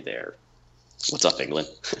glory there. What's up, England?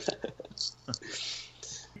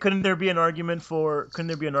 Couldn't there be an argument for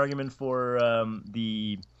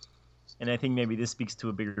the, and I think maybe this speaks to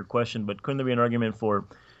a bigger question, but couldn't there be an argument for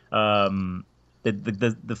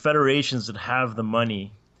the federations that have the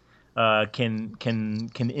money can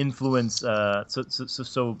influence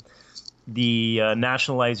so the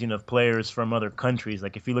nationalizing of players from other countries?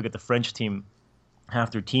 If you look at the French team,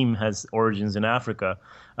 half their team has origins in Africa.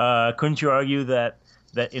 Couldn't you argue that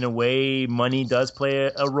in a way money does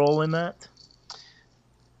play a role in that?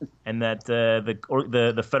 And that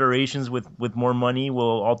the federations with more money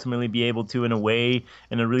will ultimately be able to, in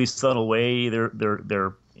a really subtle way,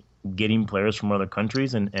 they're getting players from other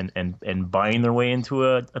countries and buying their way into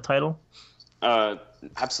a title?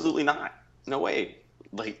 Absolutely not. No way.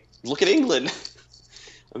 Like, look at England.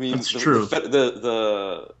 I mean, that's true.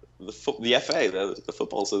 The FA, the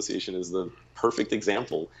Football Association, is the perfect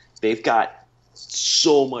example. They've got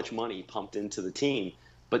so much money pumped into the team,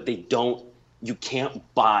 but you can't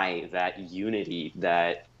buy that unity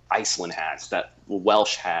that Iceland has, that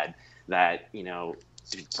Welsh had, that, to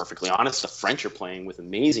be perfectly honest, the French are playing with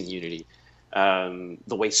amazing unity.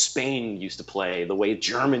 The way Spain used to play, the way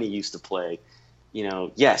Germany used to play,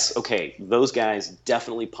 yes, okay, those guys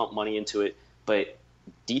definitely pump money into it, but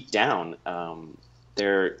deep down,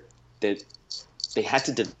 they had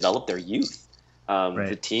to develop their youth. Right.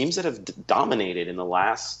 The teams that have dominated in the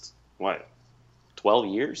last 12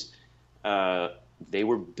 years, they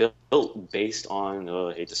were built based on,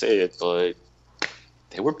 I hate to say it, but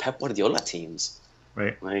they were Pep Guardiola teams.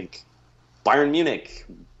 Right. Like Bayern Munich,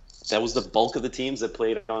 that was the bulk of the teams that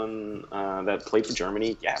played for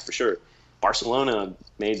Germany. Yeah, for sure. Barcelona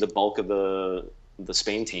made the bulk of the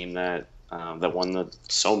Spain team that won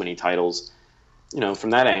so many titles. From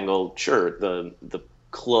that angle, sure, the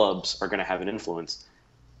clubs are going to have an influence,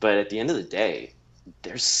 but at the end of the day,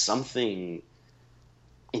 there's something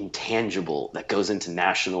intangible that goes into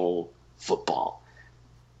national football.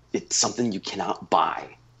 It's something you cannot buy.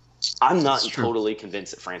 I'm not totally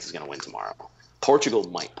convinced that France is going to win tomorrow. Portugal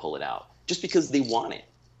might pull it out just because they want it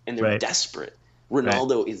and they're desperate.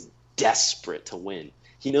 Ronaldo is desperate to win.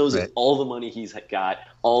 He knows that all the money he's got,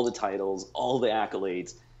 all the titles, all the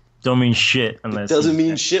accolades don't mean shit unless it doesn't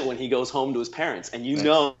mean shit when he goes home to his parents. And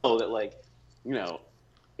know that,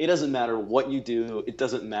 it doesn't matter what you do. It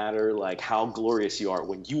doesn't matter how glorious you are.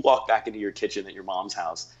 When you walk back into your kitchen at your mom's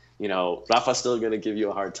house, Rafa's still going to give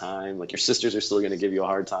you a hard time. Your sisters are still going to give you a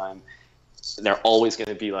hard time. They're always going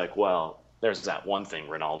to be like, well, there's that one thing,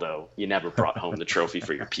 Ronaldo. You never brought home the trophy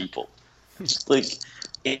for your people.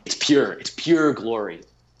 It's pure glory.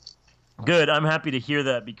 Good. I'm happy to hear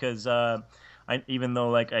that because even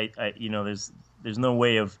though there's no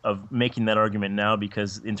way of making that argument now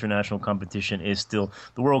because international competition is still,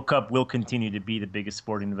 the World Cup will continue to be the biggest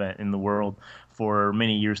sporting event in the world for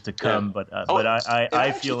many years to come. Yeah. But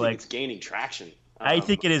I feel like it's gaining traction. I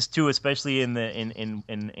think it is too, especially in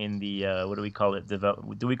the what do we call it?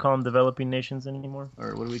 Do we call them developing nations anymore,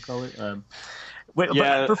 or what do we call it?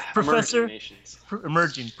 Professor,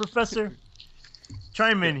 emerging Professor,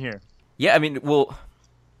 chime in here. Yeah, I mean, well,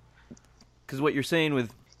 because what you're saying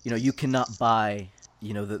with you cannot buy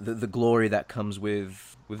the glory that comes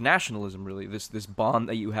with nationalism. Really, this bond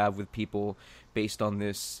that you have with people based on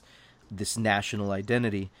this national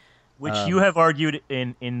identity. Which you have argued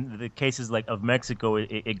in the cases of Mexico,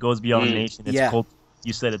 it goes beyond a nation. It's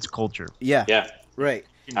you said it's culture. Yeah. Yeah. Right.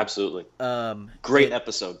 Absolutely. Great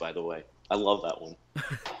episode, by the way. I love that one.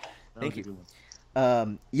 Thank you.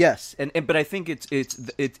 Yes, but I think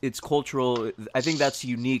it's cultural. I think that's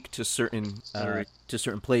unique to certain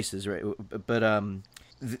places, right? But I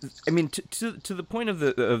mean, to the point of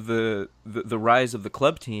the rise of the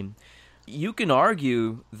club team, you can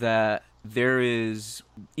argue that there is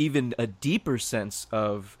even a deeper sense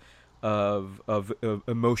of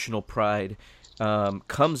emotional pride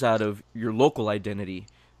comes out of your local identity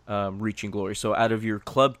reaching glory. So out of your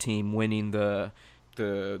club team winning the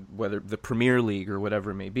whether the Premier League or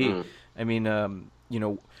whatever it may be. I mean,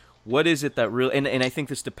 what is it that really? And I think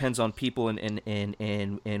this depends on people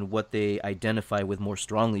and what they identify with more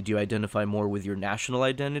strongly. Do you identify more with your national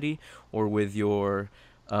identity or with your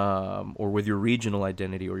regional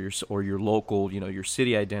identity or your local, your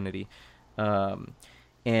city identity? And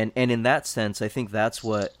in that sense, I think that's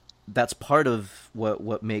part of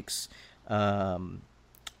what makes on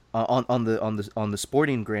the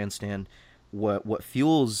sporting grandstand. What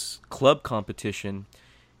fuels club competition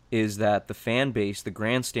is that the fan base, the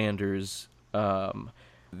grandstanders,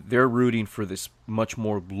 they're rooting for this much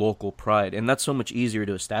more local pride, and that's so much easier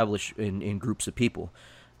to establish in groups of people.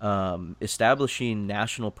 Establishing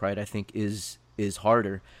national pride, I think, is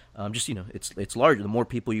harder. It's larger. The more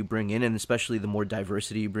people you bring in, and especially the more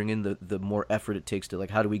diversity you bring in, the more effort it takes to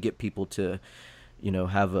how do we get people to,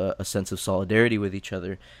 have a sense of solidarity with each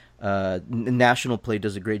other. National play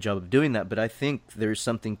does a great job of doing that, but I think there's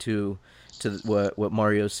something to what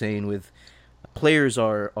Mario's saying with players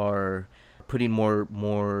are putting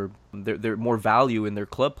more value in their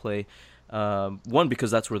club play One, because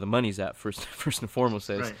that's where the money's at, first and foremost.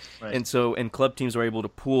 Right. And club teams are able to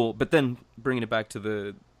pool. But then bringing it back to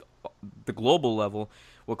the global level,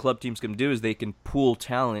 what club teams can do is they can pool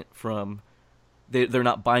talent from. They're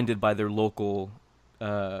not binded by their local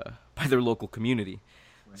community.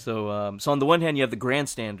 Right. So on the one hand, you have the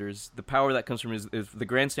grandstanders. The power that comes from is the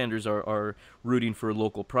grandstanders are rooting for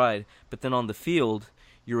local pride. But then on the field,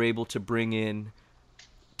 you're able to bring in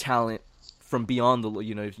talent from beyond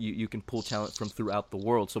you can pull talent from throughout the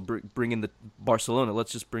world. So bring in the Barcelona.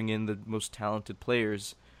 Let's just bring in the most talented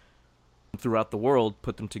players throughout the world,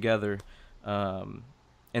 put them together, and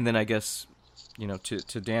then I guess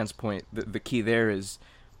to Dan's point, the key there is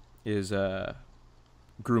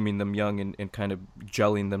grooming them young and kind of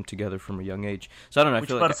gelling them together from a young age. So I don't know.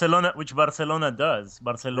 Which Barcelona does.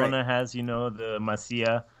 Barcelona right. has the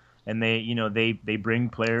Masia, and they bring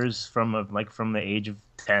players from the age of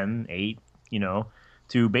 10, 8,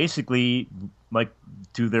 to basically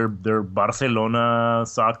to their Barcelona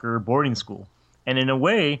soccer boarding school. And in a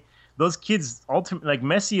way, those kids ultimately,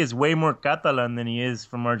 Messi is way more Catalan than he is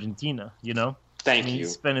from Argentina, Thank you. He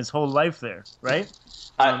spent his whole life there, right?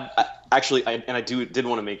 I did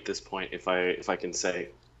want to make this point, if I can say,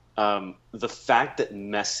 the fact that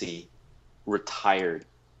Messi retired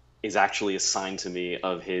is actually a sign to me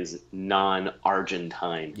of his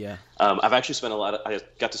non-Argentine. Yeah. I've actually I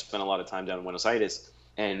got to spend a lot of time down in Buenos Aires,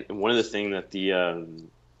 and one of the things that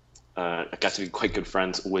I got to be quite good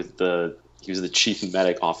friends with he was the chief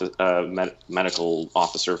medical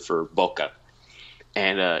officer for Boca.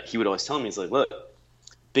 And he would always tell me, he's like, look,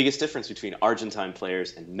 biggest difference between Argentine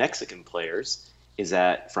players and Mexican players is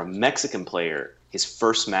that for a Mexican player, his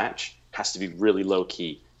first match has to be really low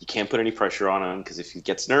key. You can't put any pressure on him because if he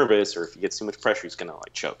gets nervous or if he gets too much pressure, he's going to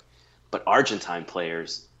choke. But Argentine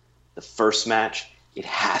players, the first match, it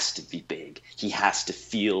has to be big. He has to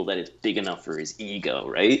feel that it's big enough for his ego,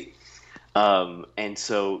 right? And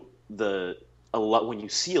so when you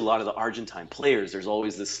see a lot of the Argentine players, there's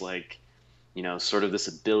always this sort of this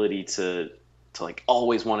ability to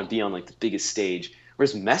always want to be on the biggest stage.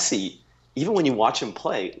 Whereas Messi, even when you watch him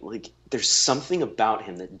play, there's something about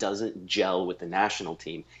him that doesn't gel with the national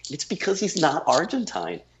team. It's because he's not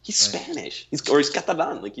Argentine. He's right. Spanish. He's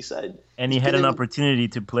Catalan, like you said. And he had an opportunity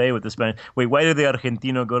to play with the Spanish. Wait, why did the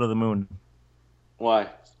Argentino go to the moon? Why?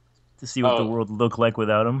 To see what the world looked like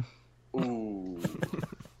without him. Ooh.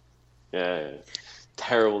 Yeah.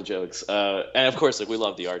 Terrible jokes. And of course, we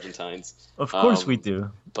love the Argentines. Of course we do.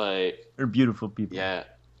 But they're beautiful people. Yeah,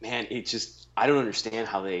 man. I don't understand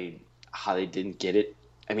how they didn't get it.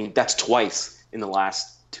 I mean, that's twice in the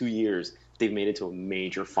last 2 years they've made it to a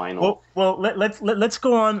major final. Well, let's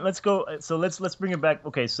go on. Let's go. So let's bring it back.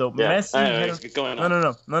 Okay, so yeah.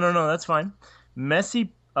 Messi. No. That's fine. Messi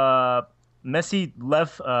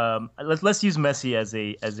left. Let's use Messi as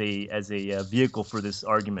a vehicle for this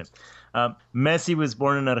argument. Messi was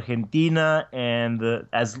born in Argentina, and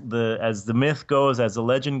as the myth goes, as the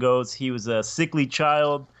legend goes, he was a sickly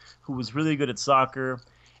child who was really good at soccer.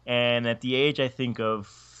 And at the age, I think, of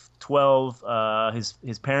 12,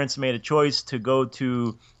 his parents made a choice to go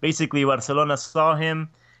to basically Barcelona. Saw him,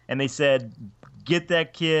 and they said, "Get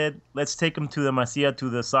that kid. Let's take him to the Masia, to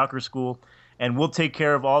the soccer school, and we'll take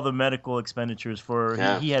care of all the medical expenditures for."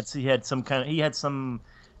 Yeah. He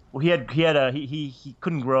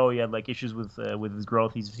couldn't grow. He had issues with his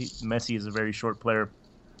growth. Messi is a very short player.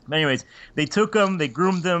 But anyways, they took him, they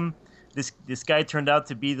groomed him. This guy turned out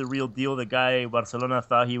to be the real deal, the guy Barcelona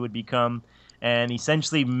thought he would become. And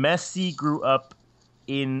essentially, Messi grew up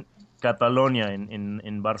in Catalonia,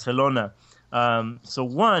 in Barcelona.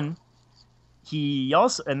 He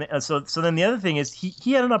also so then the other thing is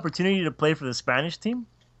he had an opportunity to play for the Spanish team,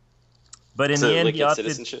 but in the end he opted.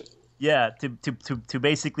 Citizenship? Yeah, to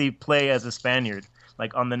basically play as a Spaniard,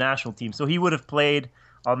 on the national team. So he would have played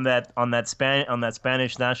on that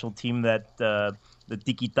Spanish national team, that the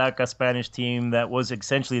tiki-taka Spanish team that was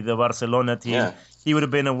essentially the Barcelona team. Yeah. He would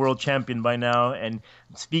have been a world champion by now. And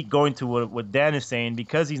going to what Dan is saying,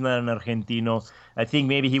 because he's not an Argentino, I think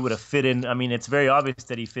maybe he would have fit in. I mean, it's very obvious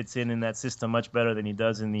that he fits in that system much better than he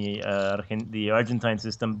does in the Argentine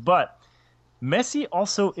system. But Messi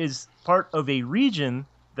also is part of a region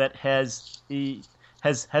that has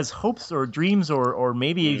hopes or dreams or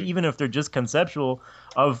maybe even if they're just conceptual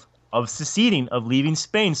of seceding, of leaving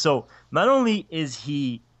Spain. So not only is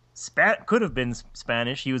he could have been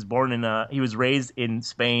Spanish, he was raised in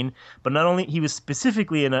Spain, but not only he was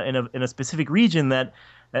specifically in a specific region that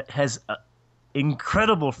has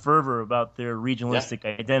incredible fervor about their regionalistic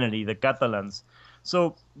identity, the Catalans.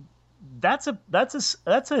 So that's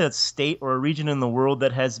a state or a region in the world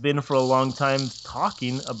that has been for a long time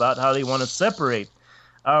talking about how they want to separate.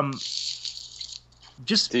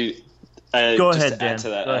 Dude, go ahead, to Dan. add to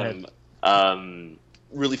that, Go ahead.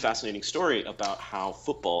 Really fascinating story about how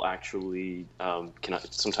football actually can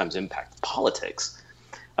sometimes impact politics.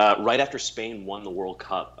 Right after Spain won the World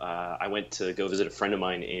Cup, I went to go visit a friend of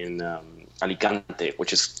mine in Alicante,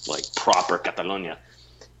 which is like proper Catalonia.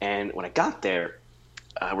 And when I got there,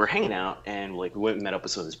 we're hanging out, and like we went and met up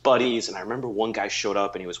with some of his buddies. And I remember one guy showed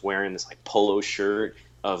up, and he was wearing this like polo shirt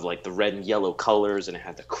of like the red and yellow colors, and it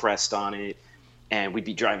had the crest on it. And we'd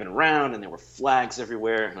be driving around, and there were flags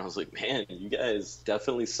everywhere. And I was like, man, you guys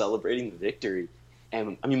definitely celebrating the victory.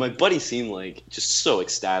 And I mean, my buddy seemed like just so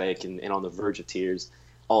ecstatic and on the verge of tears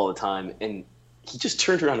all the time. And he just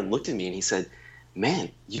turned around and looked at me, and he said,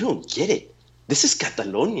 man, you don't get it. This is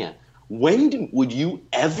Catalonia. When would you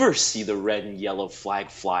ever see the red and yellow flag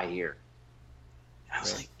fly here? And I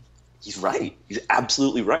was like, he's right. He's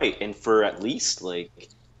absolutely right. And for at least like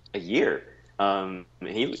a year. I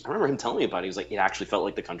remember him telling me about it. He was like, it actually felt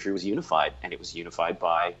like the country was unified, and it was unified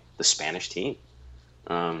by the Spanish team.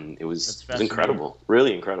 It was incredible,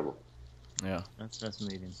 really incredible. Yeah, that's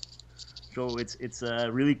fascinating. So it's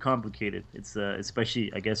really complicated. It's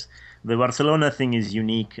especially, I guess, the Barcelona thing is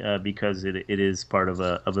unique because it is part of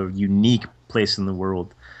a unique place in the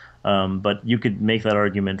world. But you could make that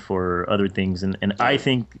argument for other things, and I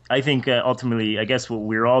think ultimately, I guess what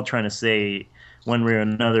we're all trying to say, one way or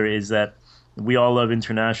another, is that we all love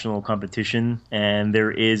international competition, and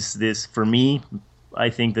there is this, for me, I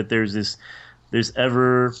think that there's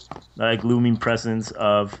ever like looming presence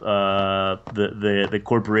of the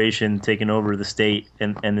corporation taking over the state,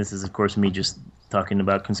 and this is of course me just talking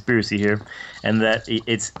about conspiracy here, and that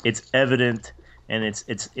it's evident, and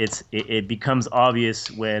it becomes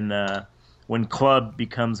obvious when club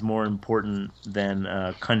becomes more important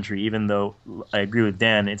than country. Even though I agree with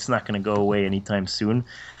Dan, it's not going to go away anytime soon.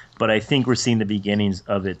 But I think we're seeing the beginnings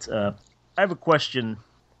of it. I have a question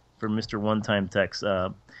for Mr. One Time Tex.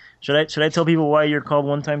 Should I tell people why you're called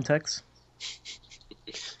One Time Tex?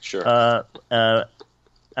 Sure.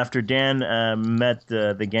 After Dan met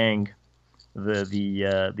the gang,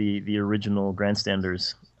 the original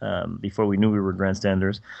Grandstanders, before we knew we were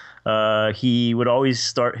Grandstanders, he would always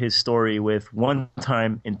start his story with one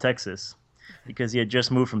time in Texas, because he had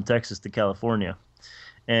just moved from Texas to California,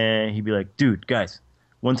 and he'd be like, "Dude, guys,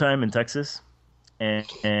 one time in Texas,"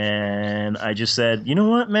 and I just said, "You know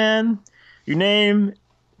what, man? Your name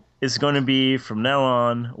is going to be from now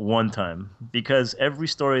on One Time," because every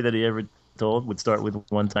story that he ever told would start with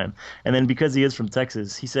one time. And then because he is from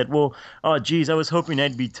Texas, he said, "Well, oh geez, I was hoping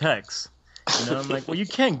I'd be Tex." You know, I'm like, well, you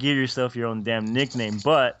can't give yourself your own damn nickname,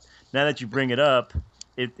 but now that you bring it up,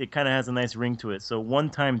 it kind of has a nice ring to it. So One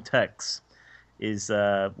Time Tex is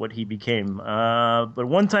what he became. But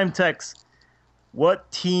One Time Tex,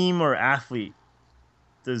 what team or athlete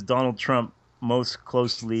does Donald Trump most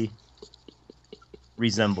closely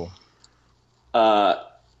resemble?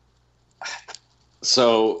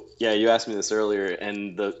 So yeah, you asked me this earlier,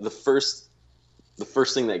 and the first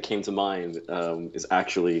thing that came to mind is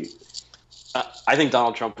actually, I think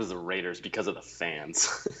Donald Trump is the Raiders because of the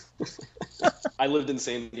fans. I lived in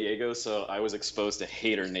San Diego, so I was exposed to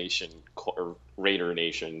Hater Nation or Raider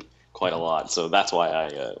Nation quite a lot. So that's why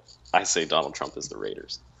I say Donald Trump is the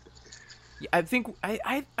Raiders. I think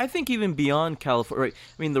even beyond California, right?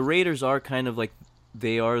 I mean, the Raiders are kind of like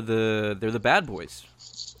they're the bad boys.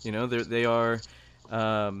 You know, they are.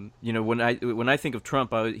 You know, when I think of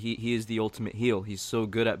Trump, he is the ultimate heel. He's so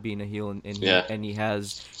good at being a heel, and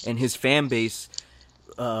his fan base,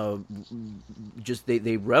 just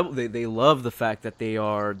they love the fact that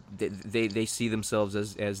they see themselves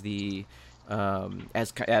as the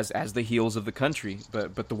heels of the country,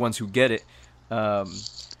 but the ones who get it.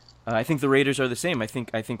 I think the Raiders are the same. I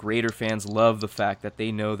think Raider fans love the fact that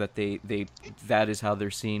they know that that is how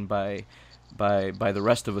they're seen by the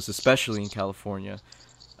rest of us, especially in California.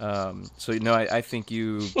 So no, I think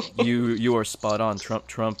you are spot on.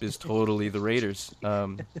 Trump is totally the Raiders.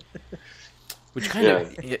 Which kind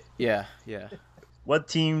of yeah. What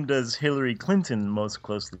team does Hillary Clinton most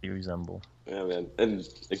closely resemble? Yeah, man. And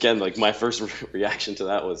again, like my first reaction to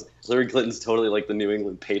that was Hillary Clinton's totally like the New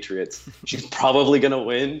England Patriots. She's probably gonna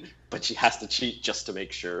win, but she has to cheat just to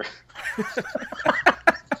make sure.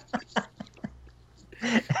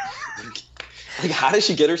 Like, how does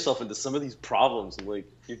she get herself into some of these problems? And like,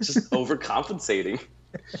 you're just overcompensating.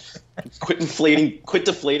 Quit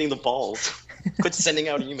deflating the balls. Quit sending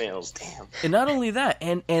out emails. Damn. And not only that,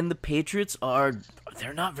 and the Patriots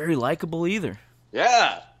they're not very likable either.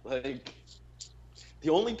 Yeah, like The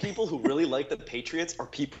only people who really like the Patriots are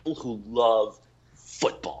people who love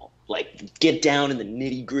football. Like, get down in the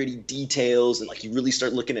nitty-gritty details and, like, you really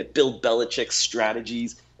start looking at Bill Belichick's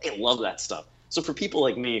strategies. They love that stuff. So for people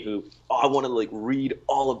like me who, I want to, like, read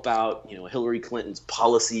all about, Hillary Clinton's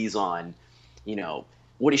policies on,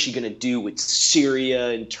 what is she going to do with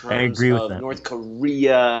Syria in terms of North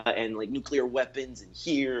Korea and, like, nuclear weapons and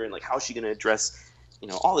here and, like, how is she going to address,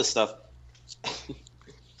 all this stuff.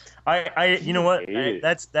 You know what?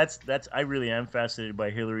 I really am fascinated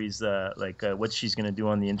by Hillary's what she's going to do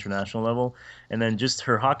on the international level, and then just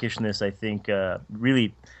her hawkishness. I think I'm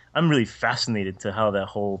really fascinated to how that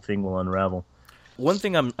whole thing will unravel. One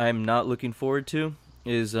thing I'm not looking forward to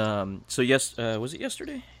is was it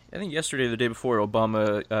yesterday? I think yesterday, or the day before,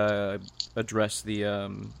 Obama addressed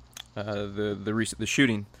the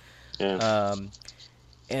shooting. Yeah.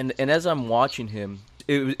 And as I'm watching him.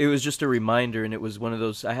 It was just a reminder, and it was one of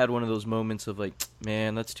those. I had one of those moments of like,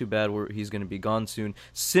 man, that's too bad. He's going to be gone soon.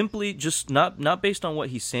 Simply, just not based on what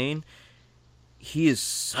he's saying. He is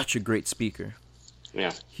such a great speaker.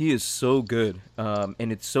 Yeah, he is so good,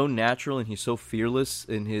 and it's so natural, and he's so fearless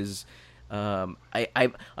in his. I'm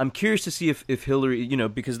curious to see if Hillary,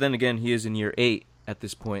 because then again, he is in year 8 at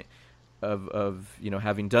this point of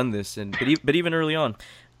having done this, but even early on,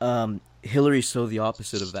 Hillary's so the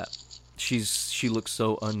opposite of that. She looks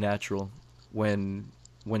so unnatural when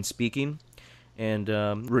speaking, and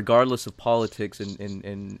regardless of politics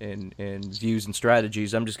and views and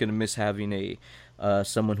strategies, I'm just gonna miss having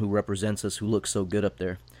someone who represents us who looks so good up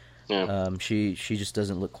there. Yeah. She just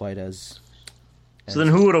doesn't look quite as. So then,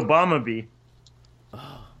 who would Obama be?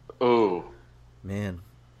 Oh, man.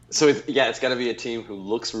 So it's got to be a team who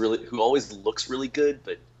always looks really good,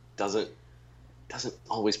 but doesn't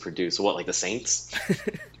always produce. What, like the Saints?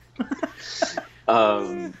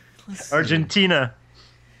 Argentina,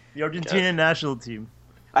 the Argentina national team.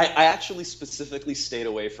 I actually specifically stayed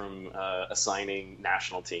away from assigning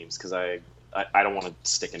national teams because I don't want to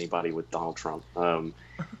stick anybody with Donald Trump.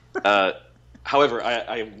 However,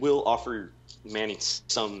 I will offer Manny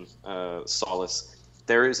some solace.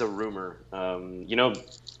 There is a rumor,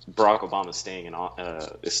 Barack Obama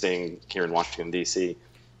is staying here in Washington D.C.,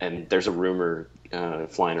 and there's a rumor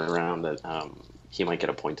flying around that he might get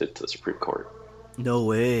appointed to the Supreme Court. No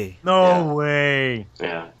way. No way.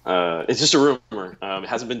 Yeah. It's just a rumor. It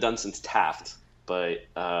hasn't been done since Taft, but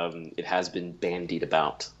it has been bandied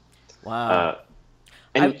about. Wow.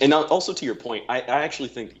 And also to your point, I actually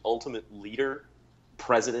think the ultimate leader,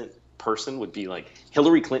 president, person would be like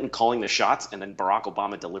Hillary Clinton calling the shots and then Barack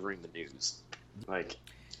Obama delivering the news. Like,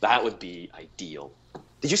 that would be ideal.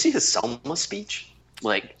 Did you see his Selma speech?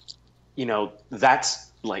 Like,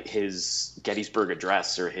 that's like his Gettysburg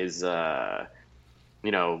Address or his,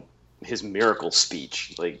 his miracle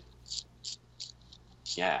speech. Like,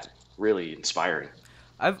 yeah, really inspiring.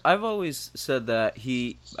 I've always said that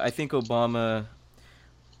I think Obama,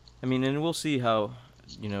 and we'll see how,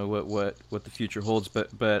 what the future holds,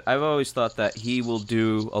 but I've always thought that he will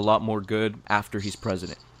do a lot more good after he's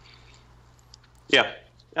president. Yeah,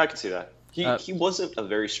 I can see that. He wasn't a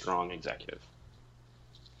very strong executive.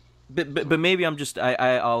 But maybe I'm just I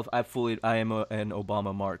am an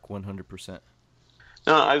Obama mark 100%.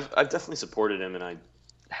 No, I've definitely supported him, and I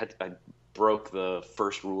broke the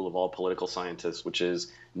first rule of all political scientists, which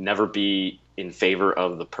is never be in favor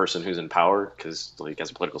of the person who's in power, because like as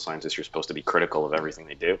a political scientist, you're supposed to be critical of everything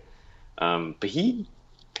they do. But he,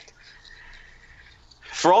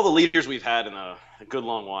 for all the leaders we've had in a good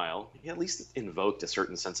long while, he at least invoked a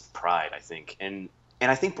certain sense of pride, I think, and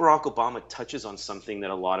I think Barack Obama touches on something that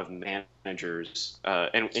a lot of managers,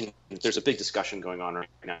 and there's a big discussion going on right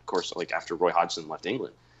now, of course, like after Roy Hodgson left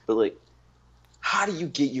England, but like, how do you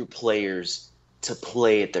get your players to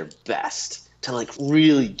play at their best, to like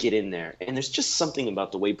really get in there? And there's just something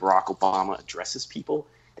about the way Barack Obama addresses people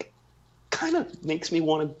that kind of makes me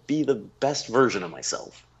want to be the best version of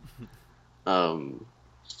myself.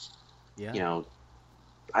 Yeah.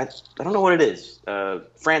 I don't know what it is.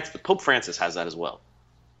 Pope Francis has that as well.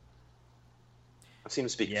 I've seen him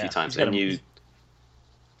speak a few times. He's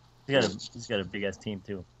got a big ass team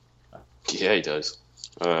too. Yeah, he does.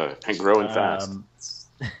 And growing fast.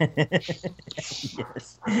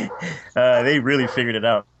 Yes. They really figured it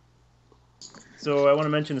out. So I want to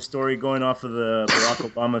mention a story going off of the Barack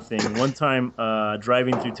Obama thing. One time,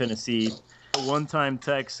 driving through Tennessee,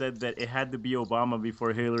 Tex said that it had to be Obama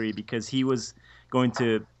before Hillary because he was going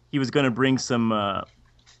to bring some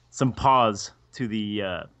pause to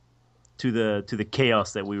the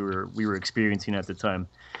chaos that we were experiencing at the time,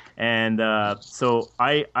 and so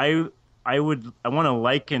I want to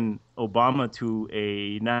liken Obama to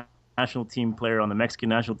a national team player on the Mexican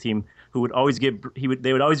national team who would always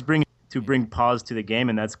they would always bring pause to the game,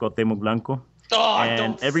 and that's Cuauhtemoc Blanco. Oh,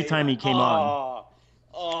 and every time he came on,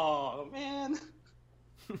 oh man,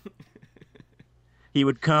 he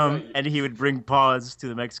would come and he would bring pause to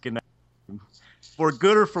the Mexican national team. For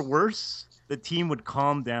good or for worse, the team would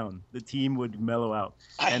calm down. The team would mellow out.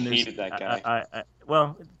 I hated that guy.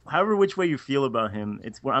 Well, however which way you feel about him,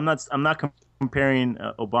 I'm not comparing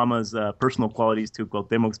Obama's personal qualities to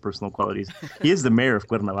Cuauhtemoc's personal qualities. He is the mayor of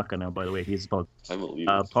Cuernavaca now, by the way. He's about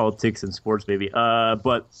politics and sports, baby.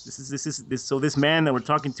 But this man that we're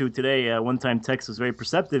talking to today, one-time Tex, was very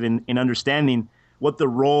perceptive in understanding what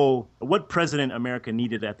president America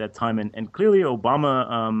needed at that time, and clearly Obama,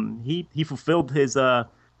 he fulfilled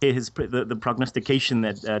the prognostication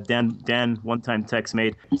that Dan one-time Tex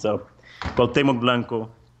made. So, Cuauhtemoc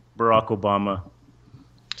Blanco, Barack Obama,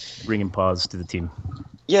 bringing pause to the team.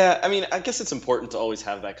 Yeah, I mean, I guess it's important to always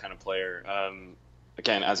have that kind of player.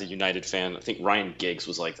 Again, as a United fan, I think Ryan Giggs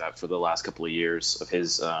was like that for the last couple of years of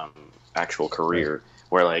his actual career,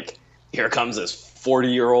 where like here comes this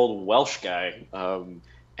 40-year-old Welsh guy,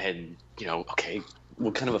 and okay,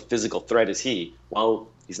 what kind of a physical threat is he? Well,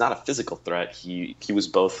 he's not a physical threat. He was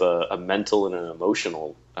both a mental and an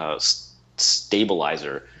emotional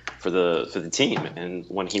stabilizer for the team. And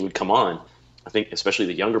when he would come on, I think especially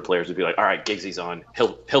the younger players would be like, all right, Giggsy's on.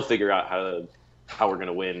 He'll figure out how we're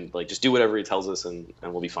gonna win. Like, just do whatever he tells us, and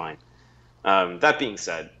we'll be fine. That being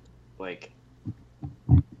said, like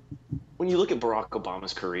when you look at Barack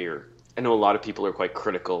Obama's career, I know a lot of people are quite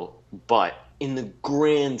critical, but in the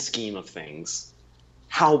grand scheme of things,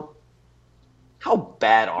 how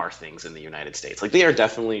bad are things in the United States? Like, they are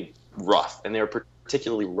definitely rough, and they are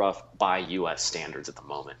particularly rough by U.S. standards at the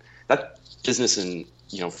moment. That business in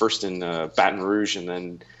first in Baton Rouge, and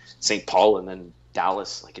then St. Paul, and then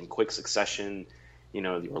Dallas, like in quick succession.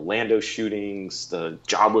 The Orlando shootings, the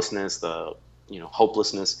joblessness, the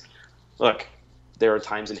hopelessness. Look, there are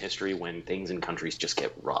times in history when things in countries just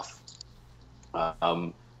get rough.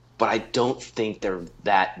 But I don't think they're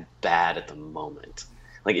that bad at the moment.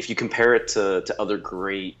 Like, if you compare it to other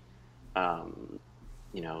great,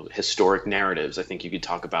 historic narratives, I think you could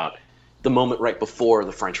talk about the moment right before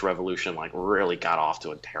the French Revolution, like, really got off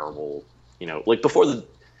to a terrible, like before the,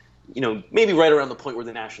 maybe right around the point where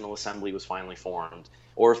the National Assembly was finally formed.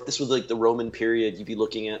 Or if this was like the Roman period, you'd be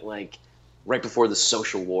looking at like right before the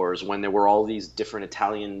social wars, when there were all these different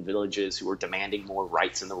Italian villages who were demanding more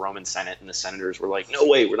rights in the Roman Senate, and the senators were like, no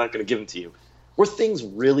way, we're not going to give them to you. Were things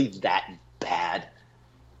really that bad?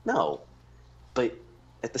 No. But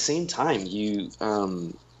at the same time,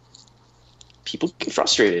 people get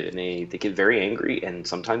frustrated, and they get very angry, and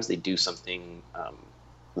sometimes they do something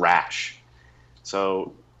rash.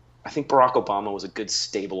 So I think Barack Obama was a good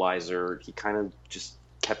stabilizer. He kind of just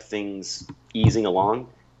kept things easing along.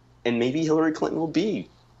 And maybe Hillary Clinton will be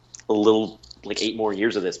a little, like 8 more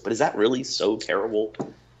years of this. But is that really so terrible?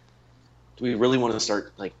 Do we really want to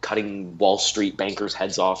start like cutting Wall Street bankers'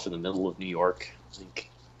 heads off in the middle of New York?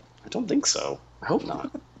 Like, I don't think so. I hope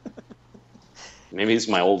not. Maybe it's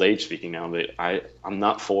my old age speaking now, but I'm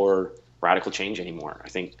not for radical change anymore. I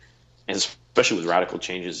think, and especially with radical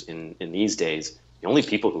changes in these days, the only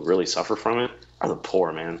people who really suffer from it are the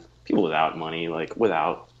poor, man. People without money, like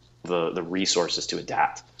without the resources to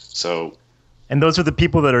adapt. So, and those are the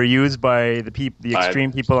people that are used by the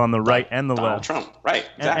extreme people on the right and the Donald left, Trump, right?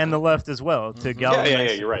 Exactly. And the left as well, to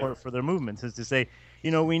galvanize you're support for their movements, is to say,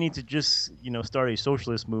 we need to just start a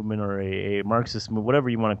socialist movement or a Marxist movement, whatever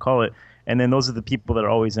you want to call it. And then those are the people that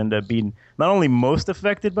always end up being not only most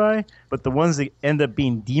affected by, but the ones that end up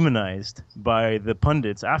being demonized by the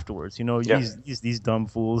pundits afterwards. These dumb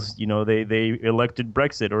fools, they elected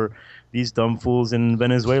Brexit, or these dumb fools in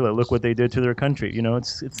Venezuela, look what they did to their country. Who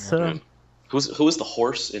was the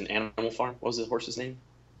horse in Animal Farm? What was the horse's name?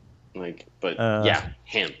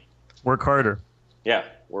 Him. Work harder. Yeah,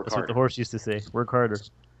 That's harder. what the horse used to say. Work harder.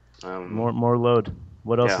 More load.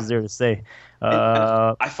 What else is there to say?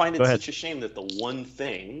 I find it such a shame that the one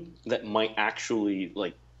thing that might actually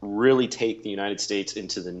like really take the United States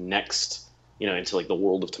into the next, into like the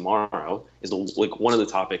world of tomorrow is one of the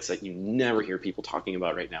topics that you never hear people talking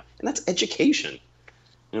about right now, and that's education.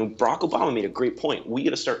 Barack Obama made a great point. We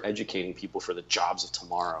got to start educating people for the jobs of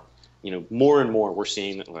tomorrow. More and more we're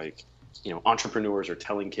seeing that entrepreneurs are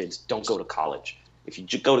telling kids, don't go to college. If you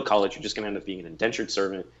go to college, you're just going to end up being an indentured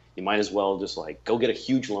servant. You might as well just go get a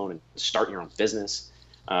huge loan and start your own business.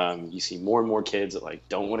 You see more and more kids that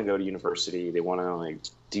don't want to go to university. They want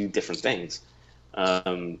to do different things.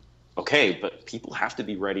 Okay, but people have to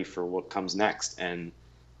be ready for what comes next, and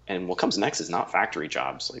what comes next is not factory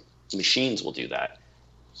jobs. Like, machines will do that.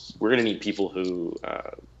 we're going to need people who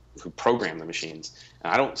program the machines.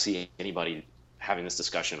 And I don't see anybody having this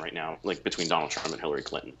discussion right now, like between Donald Trump and Hillary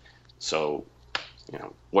Clinton. So,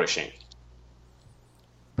 what a shame.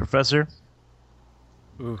 Professor?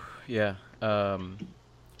 Ooh, yeah.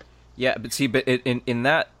 Yeah, but see, in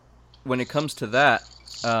that, when it comes to that,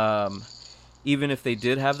 even if they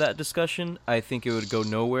did have that discussion, I think it would go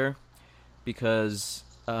nowhere, because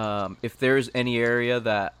if there's any area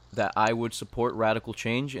that I would support radical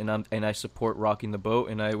change, and I support rocking the boat,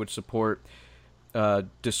 and I would support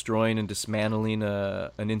destroying and dismantling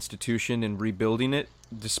an institution and rebuilding it,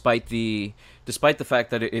 despite the fact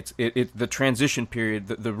that it's the transition period,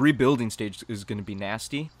 the rebuilding stage is going to be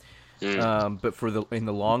nasty. But in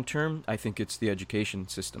the long term, I think it's the education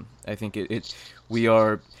system. I think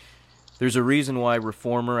there's a reason why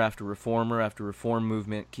reformer after reformer after reform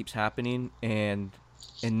movement keeps happening, and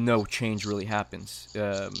no change really happens,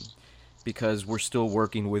 because we're still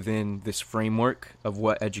working within this framework of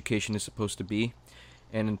what education is supposed to be,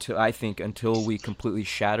 and until we completely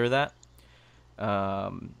shatter that,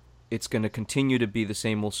 it's going to continue to be the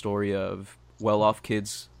same old story of well-off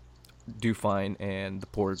kids do fine, and the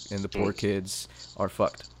poor kids are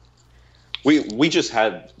fucked. We just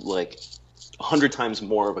had like 100 times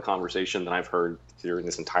more of a conversation than I've heard during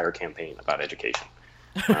this entire campaign about education.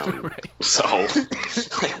 Right. So,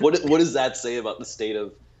 like, what does that say about the state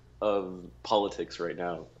of politics right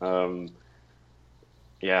now?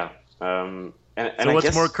 Yeah. And so I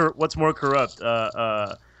guess, what's more corrupt?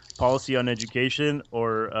 Policy on education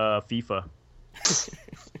or FIFA?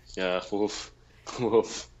 Yeah. Oof.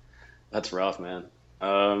 That's rough, man.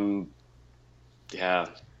 Yeah.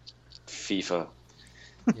 FIFA.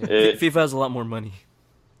 Yeah. FIFA has a lot more money.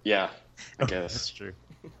 Yeah, I guess. That's true.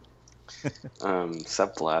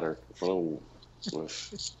 Sepp Blatter. Oh,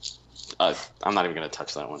 I'm not even gonna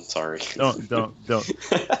touch that one. Sorry. Don't.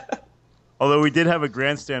 Although we did have a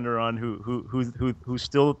grandstander on who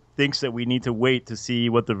still thinks that we need to wait to see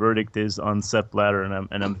what the verdict is on Sepp Blatter, and I'm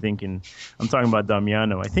talking about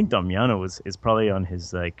Damiano. I think Damiano is probably on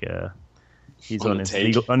his he's on his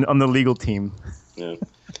legal on the legal team. Yeah.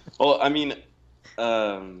 Well, I mean,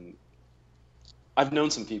 I've known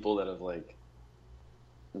some people that have like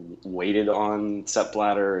waited on Sepp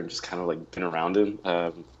Blatter and just kind of like been around him,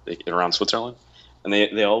 around Switzerland, and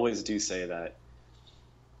they always do say that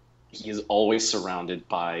he is always surrounded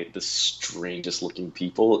by the strangest looking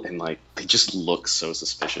people, and like they just look so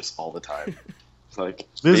suspicious all the time. Like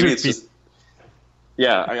maybe it's just,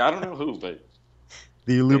 yeah, I don't know who, but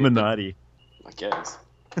the Illuminati. I guess.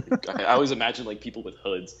 I always imagine like people with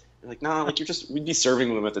hoods. They're like, nah, like we'd be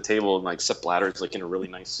serving them at the table, and like Sepp Blatter's like in a really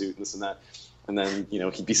nice suit and this and that. And then,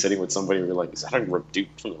 he'd be sitting with somebody and we're like, is that a dude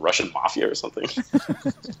from the Russian mafia or something?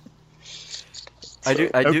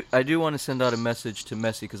 I do want to send out a message to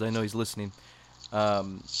Messi, because I know he's listening.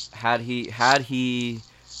 Had he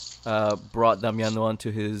brought Damiano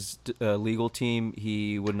onto his legal team,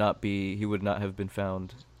 he would not have been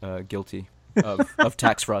found guilty of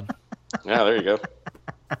tax fraud. Yeah, there you go.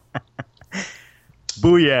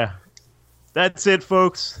 Booyah. That's it,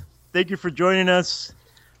 folks. Thank you for joining us.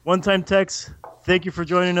 One Time Tex, thank you for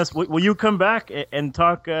joining us. Will you come back and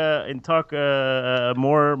talk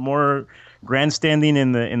more grandstanding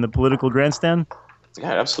in the political grandstand?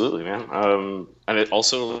 Yeah, absolutely, man. And it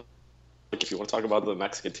also, like, if you want to talk about the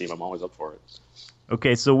Mexican team, I'm always up for it.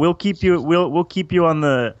 Okay, so we'll keep you on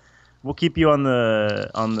the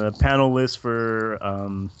panel list for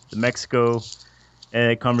the Mexico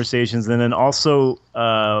conversations, and then also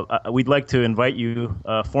we'd like to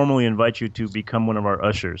formally invite you to become one of our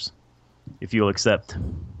ushers, if you'll accept.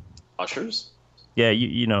 Ushers? Yeah,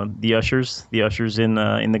 you know the ushers in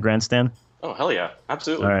the grandstand. Oh, hell yeah,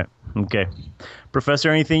 absolutely. All right, okay. Professor,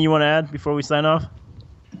 anything you want to add before we sign off?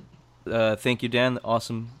 Thank you, Dan.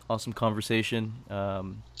 Awesome conversation.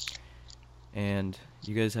 And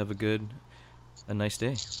you guys have a nice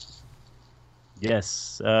day.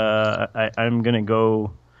 Yes, I'm gonna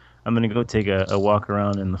go take a walk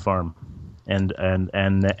around in the farm, and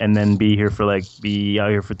then be out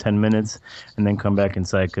here for 10 minutes, and then come back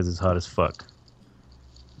inside because it's hot as fuck.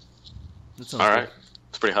 All right,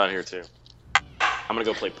 it's pretty hot here too. I'm gonna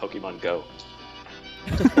go play Pokemon Go.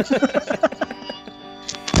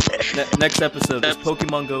 Next episode, is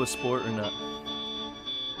Pokemon Go a sport or not?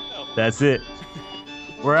 That's it.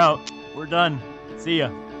 We're out. We're done. See ya.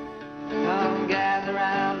 Come gather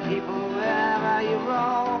round, people, wherever you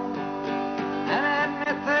roam, and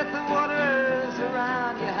admit that the waters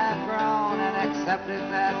around you have grown, and accept it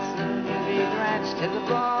that soon you'll be drenched to the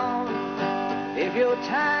bone. If your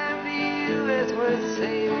time to you is worth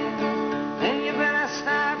saving, then you better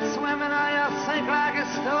start swimming or you'll I'll sink like a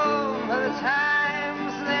stone, for the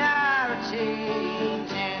times they are a change.